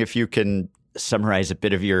wondering if you can summarize a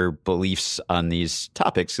bit of your beliefs on these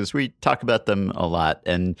topics, because we talk about them a lot.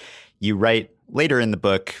 And you write later in the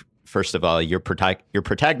book, first of all, your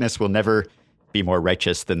protagonist will never be more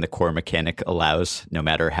righteous than the core mechanic allows, no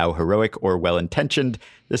matter how heroic or well-intentioned.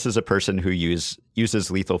 This is a person who uses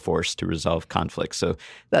lethal force to resolve conflict. So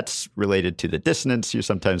that's related to the dissonance you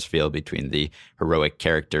sometimes feel between the heroic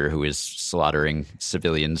character who is slaughtering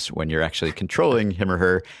civilians when you're actually controlling him or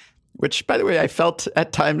her, which, by the way, I felt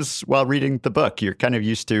at times while reading the book. You're kind of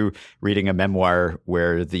used to reading a memoir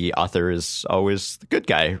where the author is always the good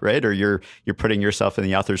guy, right? Or you're putting yourself in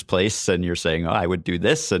the author's place and you're saying, oh, I would do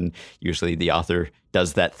this. And usually the author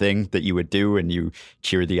does that thing that you would do and you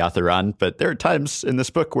cheer the author on. But there are times in this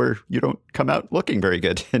book where you don't come out looking very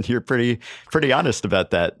good, and you're pretty honest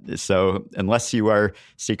about that. So unless you are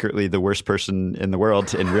secretly the worst person in the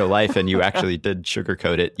world in real life and you actually did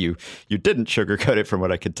sugarcoat it, you didn't sugarcoat it from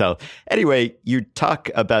what I could tell. Anyway, you talk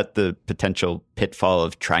about the potential pitfall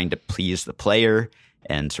of trying to please the player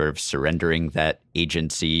and sort of surrendering that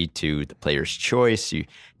agency to the player's choice. You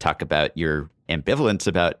talk about your ambivalence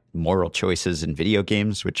about moral choices in video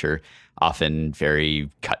games, which are often very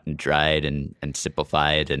cut and dried and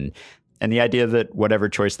simplified, and the idea that whatever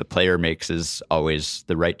choice the player makes is always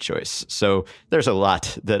the right choice. So there's a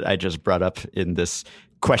lot that I just brought up in this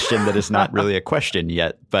question that is not really a question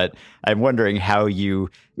yet, but I'm wondering how you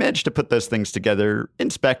managed to put those things together in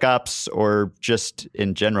Spec Ops, or just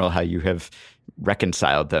in general, how you have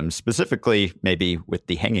reconciled them, specifically maybe with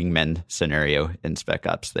the hanging men scenario in Spec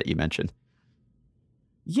Ops that you mentioned.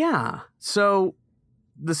 Yeah. So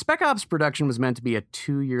the Spec Ops production was meant to be a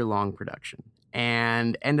 2-year-long production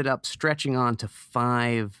and ended up stretching on to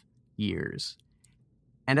 5 years.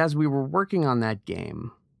 And as we were working on that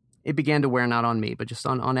game, it began to wear not on me, but just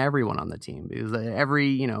on everyone on the team. Because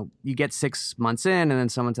you get 6 months in and then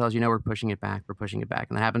someone tells you, no, we're pushing it back.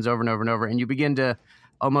 And that happens over and over and over. And you begin to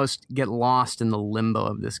almost get lost in the limbo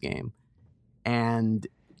of this game. And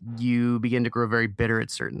you begin to grow very bitter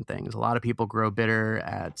at certain things. A lot of people grow bitter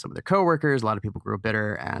at some of their coworkers. A lot of people grow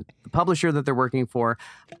bitter at the publisher that they're working for.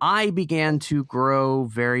 I began to grow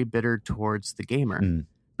very bitter towards the gamer,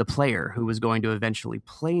 the player who was going to eventually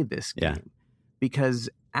play this game. Because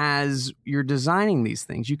as you're designing these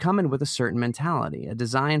things, you come in with a certain mentality, a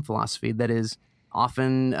design philosophy that is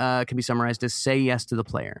often can be summarized as say yes to the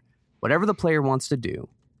player. Whatever the player wants to do,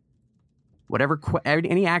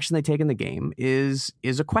 any action they take in the game is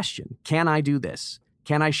a question. Can I do this?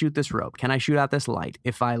 Can I shoot this rope? Can I shoot out this light?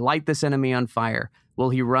 If I light this enemy on fire, will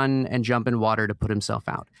he run and jump in water to put himself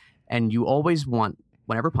out? And you always want,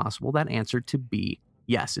 whenever possible, that answer to be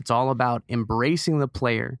yes. It's all about embracing the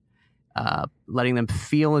player, letting them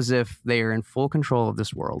feel as if they are in full control of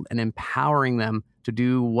this world, and empowering them to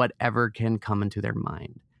do whatever can come into their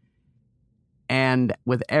mind. And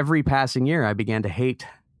with every passing year, I began to hate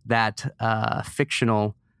that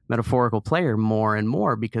fictional metaphorical player more and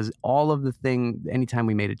more, because all of the thing, anytime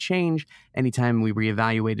we made a change, anytime we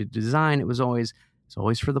reevaluated design, it's always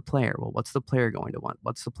for the player. Well, what's the player going to want?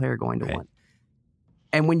 What's the player going to want?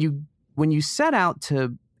 And when you set out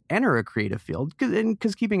to enter a creative field,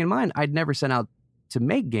 because keeping in mind, I'd never set out to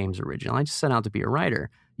make games original. I just set out to be a writer.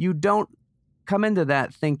 You don't come into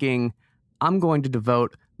that thinking, I'm going to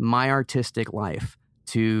devote my artistic life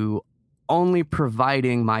to only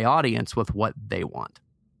providing my audience with what they want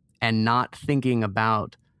and not thinking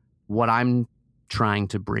about what I'm trying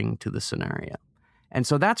to bring to the scenario. And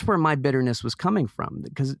so that's where my bitterness was coming from,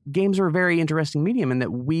 because games are a very interesting medium in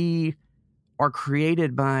that we are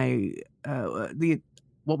created by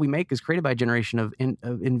what we make is created by a generation of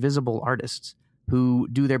invisible artists who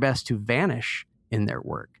do their best to vanish in their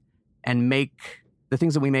work and make the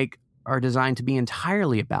things that we make are designed to be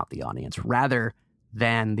entirely about the audience rather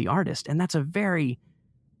than the artist. And that's a very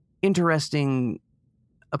interesting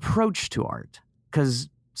approach to art, because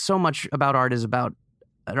so much about art is about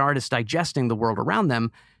an artist digesting the world around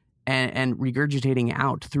them and regurgitating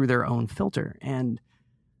out through their own filter. And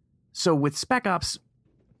so with Spec Ops,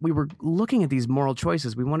 we were looking at these moral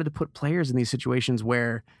choices. We wanted to put players in these situations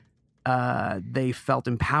where they felt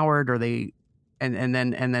empowered, or they and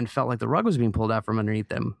then felt like the rug was being pulled out from underneath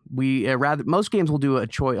them. We most games will do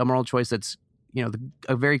a moral choice that's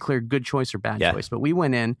a very clear good choice or bad choice. But we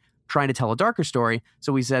went in trying to tell a darker story,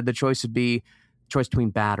 so we said the choice would be choice between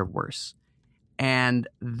bad or worse, and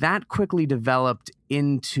that quickly developed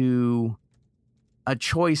into a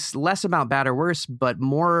choice less about bad or worse, but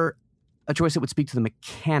more a choice that would speak to the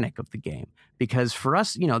mechanic of the game. Because for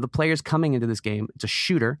us, the players coming into this game, it's a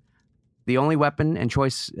shooter. The only weapon and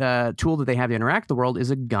choice tool that they have to interact with the world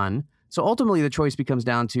is a gun. So ultimately, the choice becomes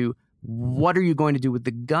down to what are you going to do with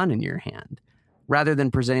the gun in your hand, rather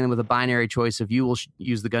than presenting them with a binary choice of you will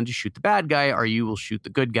use the gun to shoot the bad guy or you will shoot the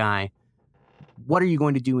good guy. What are you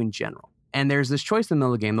going to do in general? And there's this choice in the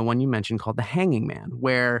middle of the game, the one you mentioned, called the Hanging Man,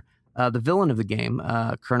 where the villain of the game,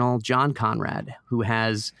 Colonel John Conrad, who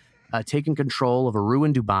has taken control of a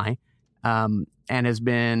ruined Dubai and has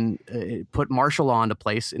been put martial law into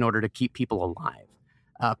place in order to keep people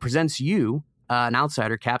alive, presents you, an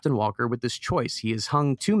outsider, Captain Walker, with this choice. He has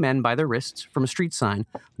hung 2 men by their wrists from a street sign.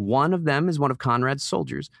 One of them is one of Conrad's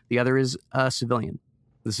soldiers. The other is a civilian.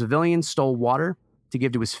 The civilian stole water to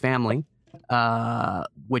give to his family,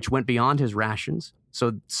 which went beyond his rations.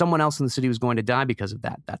 So someone else in the city was going to die because of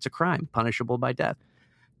that. That's a crime, punishable by death.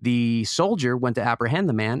 The soldier went to apprehend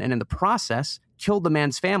the man, and in the process, killed the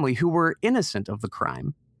man's family who were innocent of the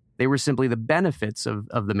crime. They were simply the benefits of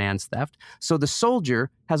the man's theft. So the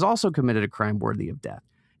soldier has also committed a crime worthy of death.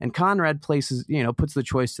 And Conrad puts the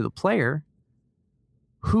choice to the player.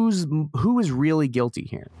 Who is really guilty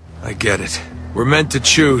here? I get it. We're meant to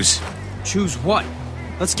choose. Choose what?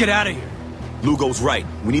 Let's get out of here. Lugo's right.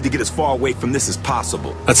 We need to get as far away from this as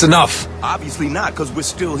possible. That's enough. Obviously not, because we're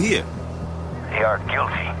still here. They are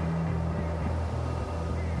guilty.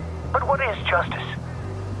 But what is justice?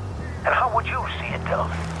 And how would you see it,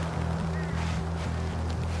 Delvin?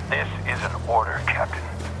 This is an order, Captain.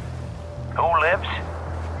 Who lives?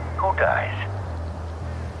 Who dies?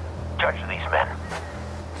 Judge these men,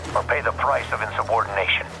 or pay the price of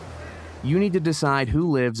insubordination. You need to decide who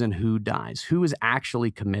lives and who dies, who has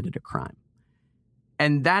actually committed a crime.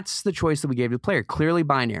 And that's the choice that we gave to the player. Clearly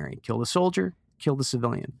binary. Kill the soldier, kill the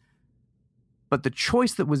civilian. But the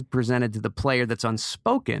choice that was presented to the player that's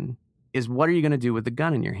unspoken is, what are you going to do with the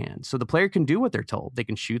gun in your hand? So the player can do what they're told. They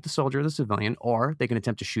can shoot the soldier or the civilian, or they can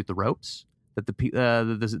attempt to shoot the ropes that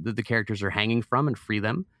the characters are hanging from and free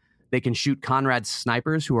them. They can shoot Conrad's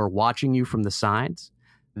snipers who are watching you from the sides.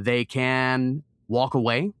 They can walk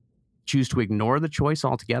away, choose to ignore the choice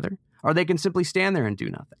altogether, or they can simply stand there and do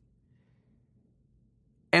nothing.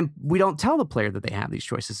 And we don't tell the player that they have these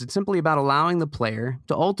choices. It's simply about allowing the player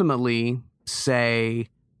to ultimately say,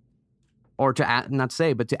 or to not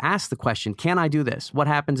say, but to ask the question, can I do this? What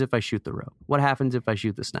happens if I shoot the rope? What happens if I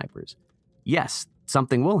shoot the snipers? Yes,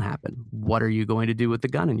 something will happen. What are you going to do with the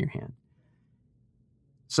gun in your hand?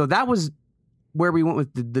 So that was where we went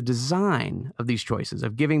with the design of these choices,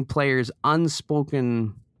 of giving players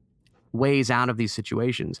unspoken ways out of these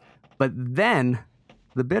situations. But then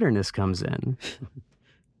the bitterness comes in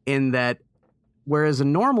that whereas a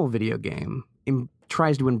normal video game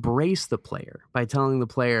tries to embrace the player by telling the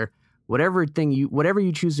player, whatever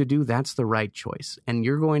you choose to do, that's the right choice, and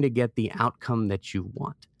you're going to get the outcome that you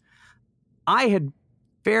want. I had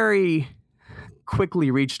very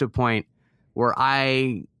quickly reached a point where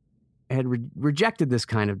I had rejected this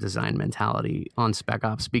kind of design mentality on Spec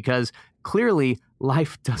Ops, because clearly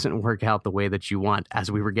life doesn't work out the way that you want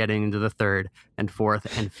as we were getting into the third and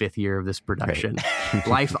fourth and fifth year of this production. Right.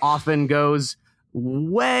 Life often goes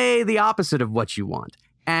way the opposite of what you want.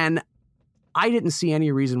 And I didn't see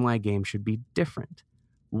any reason why a game should be different.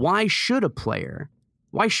 Why should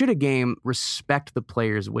a game respect the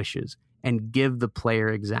player's wishes and give the player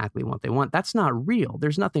exactly what they want? That's not real.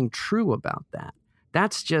 There's nothing true about that.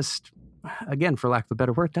 That's just, again, for lack of a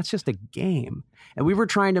better word, that's just a game. And we were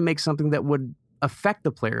trying to make something that would affect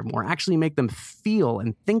the player more, actually make them feel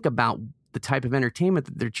and think about the type of entertainment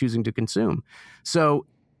that they're choosing to consume. So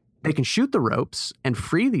they can shoot the ropes and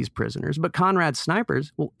free these prisoners, but Conrad's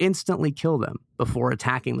snipers will instantly kill them before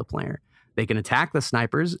attacking the player. They can attack the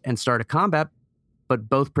snipers and start a combat, but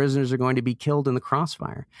both prisoners are going to be killed in the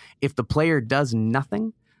crossfire. If the player does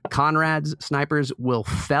nothing, Conrad's snipers will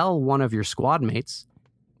fell one of your squad mates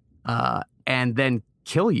and then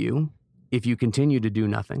kill you if you continue to do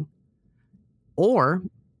nothing. Or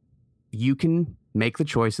you can make the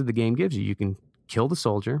choice that the game gives you. You can kill the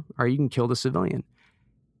soldier or you can kill the civilian.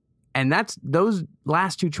 And those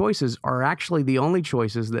last two choices are actually the only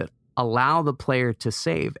choices that allow the player to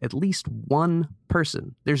save at least one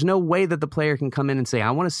person. There's no way that the player can come in and say,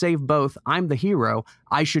 I want to save both. I'm the hero.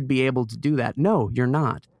 I should be able to do that. No, you're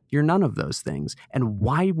not. You're none of those things. And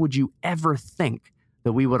why would you ever think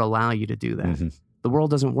that we would allow you to do that? Mm-hmm. The world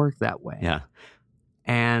doesn't work that way. Yeah.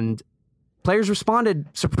 And players responded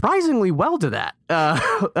surprisingly well to that.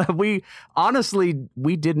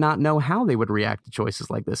 We did not know how they would react to choices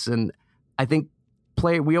like this. And I think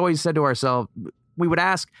we always said to ourselves, we would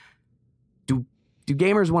ask, do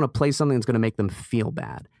gamers want to play something that's going to make them feel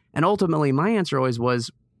bad? And ultimately, my answer always was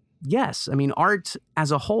yes. I mean, art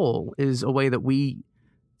as a whole is a way that we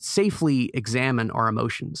safely examine our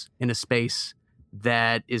emotions in a space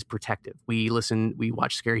that is protective. We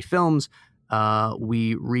watch scary films,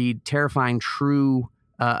 we read terrifying, true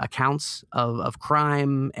accounts of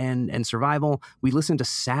crime and survival. We listen to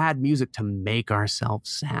sad music to make ourselves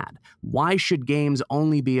sad. Why should games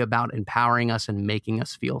only be about empowering us and making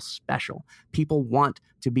us feel special? People want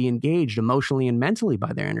to be engaged emotionally and mentally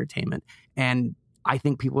by their entertainment. And I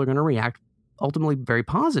think people are going to react ultimately very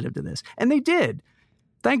positive to this. And they did.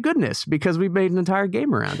 Thank goodness, because we made an entire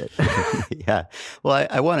game around it. Yeah. Well,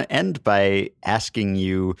 I want to end by asking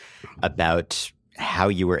you about how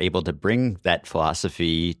you were able to bring that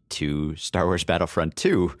philosophy to Star Wars Battlefront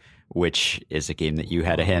 2, which is a game that you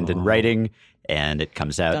had a hand in writing and it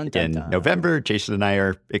comes out Dun, dun, in dun. November. Jason and I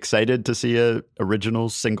are excited to see a original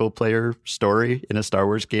single-player story in a Star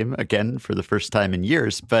Wars game again for the first time in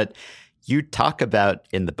years. But you talk about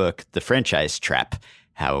in the book the franchise trap,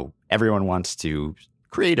 how everyone wants to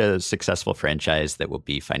create a successful franchise that will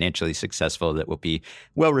be financially successful, that will be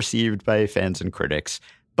well received by fans and critics.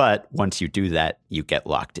 But once you do that, you get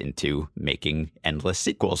locked into making endless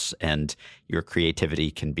sequels, and your creativity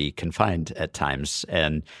can be confined at times.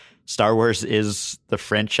 And Star Wars is the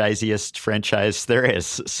franchisiest franchise there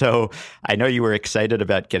is. So I know you were excited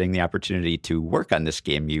about getting the opportunity to work on this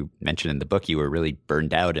game. You mentioned in the book you were really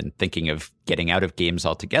burned out and thinking of getting out of games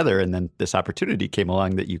altogether. And then this opportunity came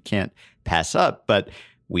along that you can't pass up. But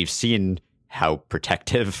we've seen how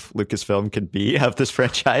protective Lucasfilm can be of this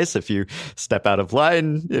franchise. If you step out of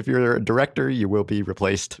line, if you're a director, you will be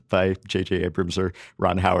replaced by J.J. Abrams or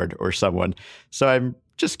Ron Howard or someone. So I'm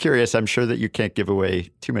just curious. I'm sure that you can't give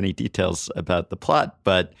away too many details about the plot,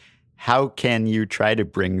 but how can you try to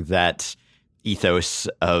bring that ethos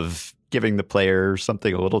of giving the player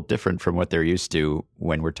something a little different from what they're used to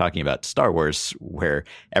when we're talking about Star Wars, where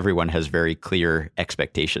everyone has very clear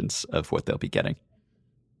expectations of what they'll be getting?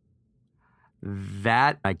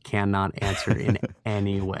 That I cannot answer in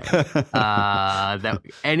any way.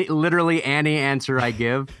 Literally any answer I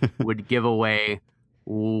give would give away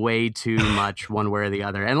way too much one way or the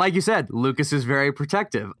other. And like you said, Lucas is very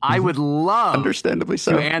protective. I would love, understandably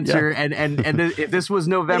so, to answer. Yeah. And if this was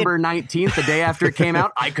November 19th, the day after it came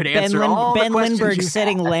out, I could answer all Ben the questions. Lindbergh you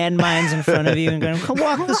setting landmines in front of you and going, "Come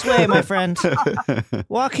walk this way, my friend.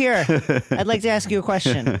 Walk here. I'd like to ask you a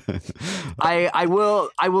question." I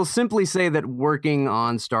will simply say that working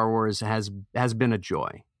on Star Wars has been a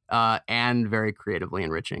joy. And very creatively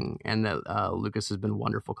enriching, and that Lucas has been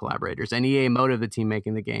wonderful collaborators. And EA Motive, the team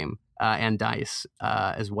making the game, and DICE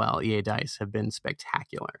as well. EA DICE have been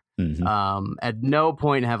spectacular. Mm-hmm. At no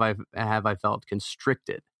point have I felt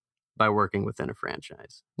constricted by working within a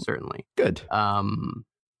franchise. Certainly, good.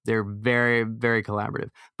 They're very, very collaborative.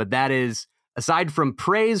 But that is, aside from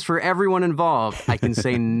praise for everyone involved, I can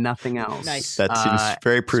say nothing else. Nice. That seems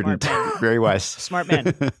very prudent, very wise. Smart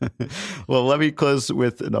man. Well, let me close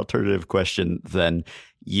with an alternative question then.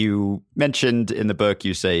 You mentioned in the book,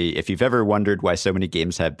 you say, if you've ever wondered why so many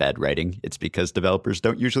games have bad writing, it's because developers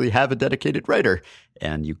don't usually have a dedicated writer.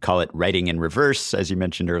 And you call it writing in reverse. As you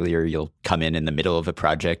mentioned earlier, you'll come in the middle of a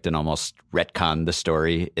project and almost retcon the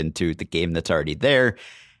story into the game that's already there.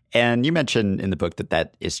 And you mentioned in the book that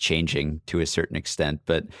that is changing to a certain extent.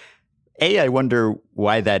 But A, I wonder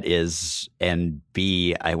why that is. And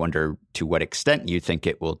B, I wonder to what extent you think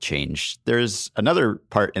it will change. There's another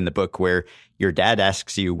part in the book where your dad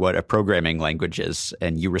asks you what a programming language is,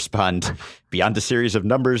 and you respond, beyond a series of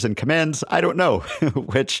numbers and commands, I don't know,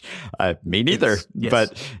 which me neither. Yes.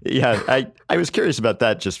 But yeah, I was curious about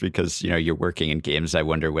that just because, you're working in games. I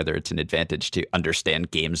wonder whether it's an advantage to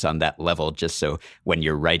understand games on that level, just so when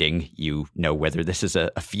you're writing, you know whether this is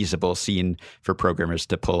a feasible scene for programmers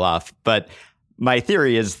to pull off. But my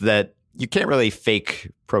theory is that you can't really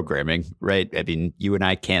fake programming, right? I mean, you and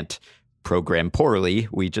I can't program poorly.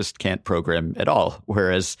 We just can't program at all.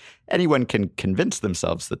 Whereas anyone can convince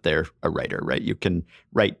themselves that they're a writer, right? You can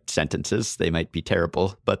write sentences. They might be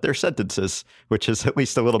terrible, but they're sentences, which is at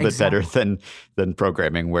least a little bit better than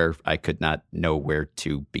programming, where I could not know where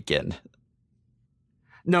to begin.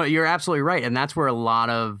 No, you're absolutely right. And that's where a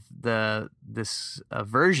lot of this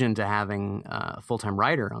aversion to having a full-time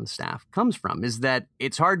writer on staff comes from, is that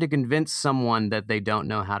it's hard to convince someone that they don't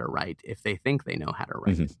know how to write if they think they know how to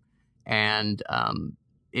write. Mm-hmm. And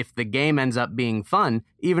if the game ends up being fun,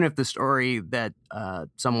 even if the story that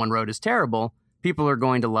someone wrote is terrible, people are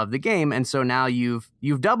going to love the game. And so now you've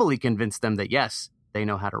doubly convinced them that, yes, they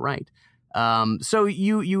know how to write. So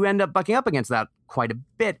you end up bucking up against that quite a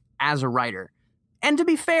bit as a writer. And to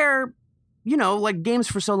be fair, like games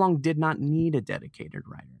for so long did not need a dedicated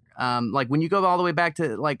writer. Like when you go all the way back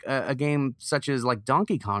to like a game such as like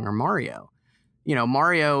Donkey Kong or Mario,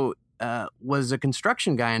 Mario was a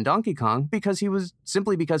construction guy in Donkey Kong because he was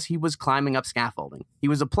climbing up scaffolding. He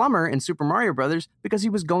was a plumber in Super Mario Brothers because he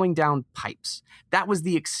was going down pipes. That was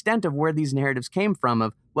the extent of where these narratives came from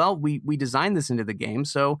of, well, we designed this into the game,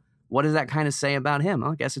 so what does that kind of say about him?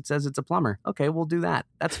 I guess it says it's a plumber. Okay, we'll do that.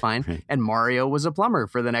 That's fine. Right. And Mario was a plumber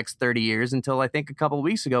for the next 30 years until I think a couple of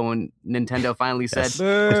weeks ago when Nintendo finally said, he's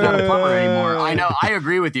not a plumber anymore. I know, I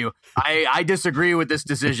agree with you. I disagree with this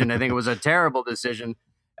decision. I think it was a terrible decision.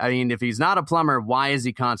 I mean, if he's not a plumber, why is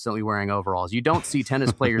he constantly wearing overalls? You don't see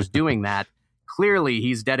tennis players doing that. Clearly,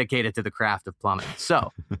 he's dedicated to the craft of plumbing.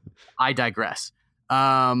 So, I digress.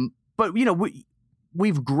 But,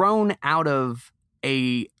 we've grown out of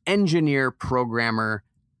a engineer programmer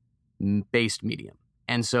based medium.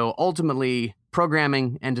 And so ultimately,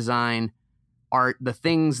 programming and design are the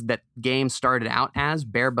things that games started out as,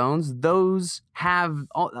 bare bones. Those have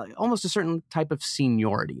almost a certain type of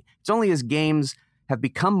seniority. It's only as games have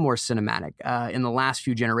become more cinematic in the last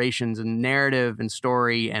few generations, and narrative and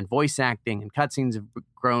story and voice acting and cutscenes have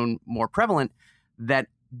grown more prevalent, that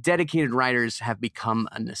dedicated writers have become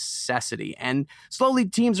a necessity. And slowly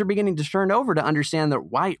teams are beginning to turn over to understand that,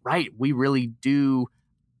 right, we really do.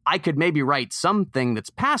 I could maybe write something that's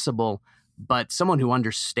passable, but someone who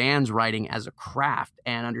understands writing as a craft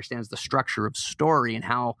and understands the structure of story and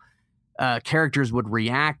how characters would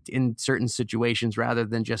react in certain situations rather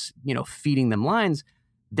than just, feeding them lines,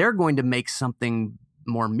 they're going to make something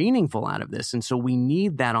more meaningful out of this. And so we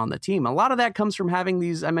need that on the team. A lot of that comes from having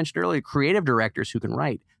these, I mentioned earlier, creative directors who can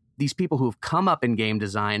write. These people who have come up in game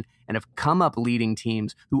design and have come up leading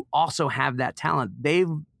teams who also have that talent. They've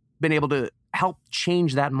been able to help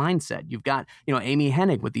change that mindset. You've got, Amy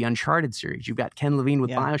Hennig with the Uncharted series. You've got Ken Levine with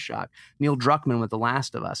BioShock, Neil Druckmann with The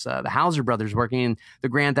Last of Us, the Hauser brothers working in the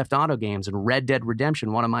Grand Theft Auto games, and Red Dead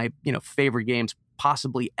Redemption, one of my, favorite games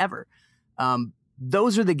possibly ever.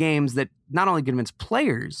 Those are the games that not only convince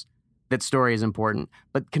players that story is important,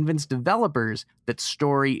 but convince developers that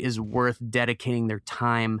story is worth dedicating their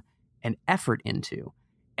time and effort into.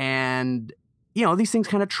 And these things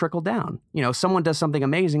kind of trickle down. Someone does something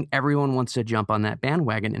amazing, everyone wants to jump on that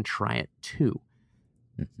bandwagon and try it too.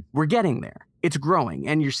 We're getting there. It's growing,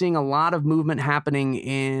 and you're seeing a lot of movement happening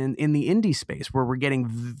in the indie space, where we're getting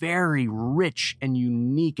very rich and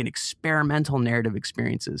unique and experimental narrative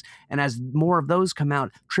experiences. And as more of those come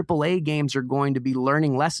out, AAA games are going to be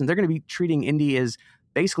learning lessons. They're going to be treating indie as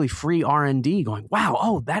basically free R&D, going,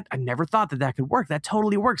 wow, I never thought that could work. That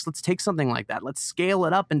totally works. Let's take something like that. Let's scale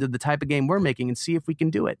it up into the type of game we're making and see if we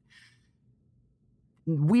can do it.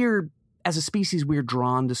 As a species, we're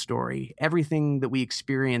drawn to story. Everything that we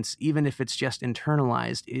experience, even if it's just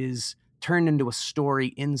internalized, is turned into a story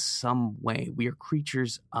in some way. We are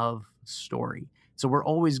creatures of story. So we're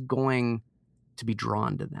always going to be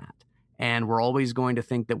drawn to that. And we're always going to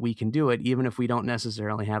think that we can do it, even if we don't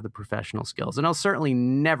necessarily have the professional skills. And I'll certainly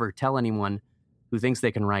never tell anyone who thinks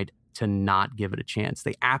they can write to not give it a chance.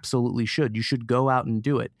 They absolutely should. You should go out and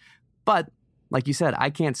do it. But like you said,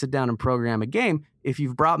 I can't sit down and program a game. If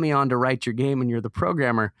you've brought me on to write your game and you're the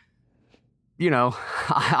programmer,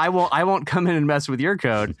 I won't come in and mess with your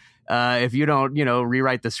code if you don't,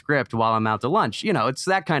 rewrite the script while I'm out to lunch. It's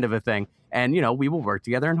that kind of a thing. And, we will work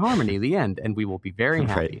together in harmony in the end, and we will be very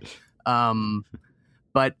happy. Right.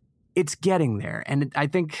 But it's getting there. And I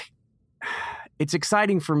think it's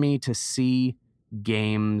exciting for me to see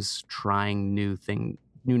games trying new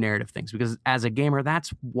narrative things, because as a gamer,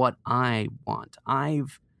 that's what I want.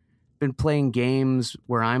 I've been playing games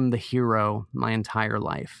where I'm the hero my entire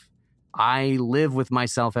life. I live with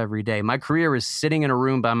myself every day. My career is sitting in a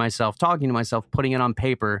room by myself, talking to myself, putting it on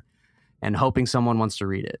paper, and hoping someone wants to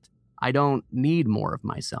read it. I don't need more of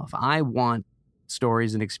myself. I want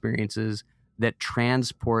stories and experiences that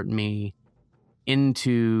transport me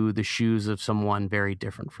into the shoes of someone very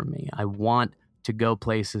different from me. I want to go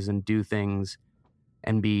places and do things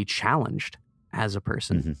and be challenged as a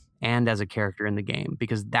person and as a character in the game,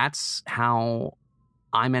 because that's how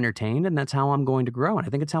I'm entertained and that's how I'm going to grow. And I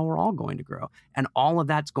think it's how we're all going to grow. And all of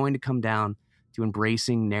that's going to come down to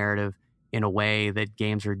embracing narrative in a way that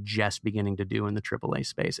games are just beginning to do in the AAA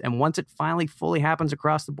space. And once it finally fully happens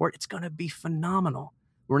across the board, it's going to be phenomenal.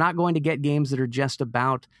 We're not going to get games that are just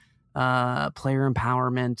about player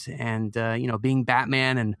empowerment and, being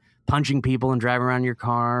Batman and punching people and driving around your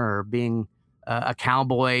car, or being a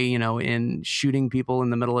cowboy, in shooting people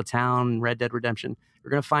in the middle of town, Red Dead Redemption.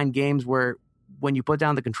 You're going to find games where when you put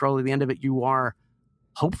down the controller at the end of it, you are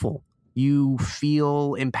hopeful. You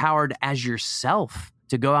feel empowered as yourself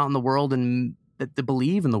to go out in the world and to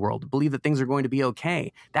believe in the world, to believe that things are going to be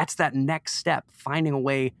okay. That's that next step, finding a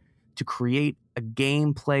way to create a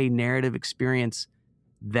gameplay narrative experience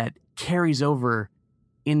that carries over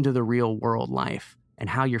into the real world life, and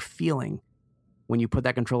how you're feeling when you put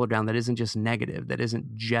that controller down, that isn't just negative, that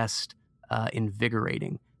isn't just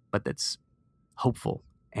invigorating, but that's hopeful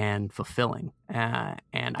and fulfilling.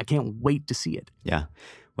 And I can't wait to see it. Yeah.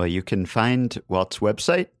 Well, you can find Walt's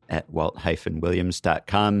website at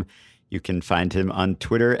walt-williams.com. You can find him on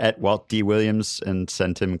Twitter at Walt D. Williams and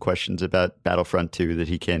send him questions about Battlefront 2 that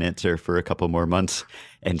he can't answer for a couple more months.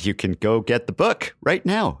 And you can go get the book right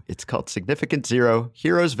now. It's called Significant Zero: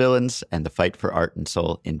 Heroes, Villains, and the Fight for Art and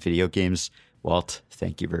Soul in Video Games. Walt,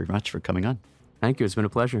 thank you very much for coming on. Thank you. It's been a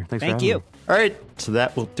pleasure. Thanks for Thank having you. me. All right, so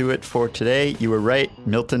that will do it for today. You were right.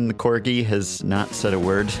 Milton the Corgi has not said a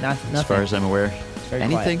word, as far as I'm aware. Very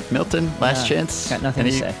Anything? quiet. Milton, last chance? Got nothing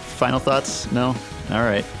Any to say. final thoughts? No? All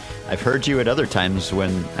right. I've heard you at other times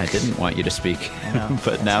when I didn't want you to speak, know.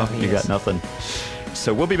 but now how he you got is. nothing.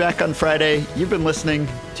 So we'll be back on Friday. You've been listening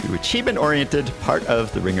to Achievement Oriented, part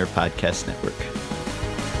of the Ringer Podcast Network.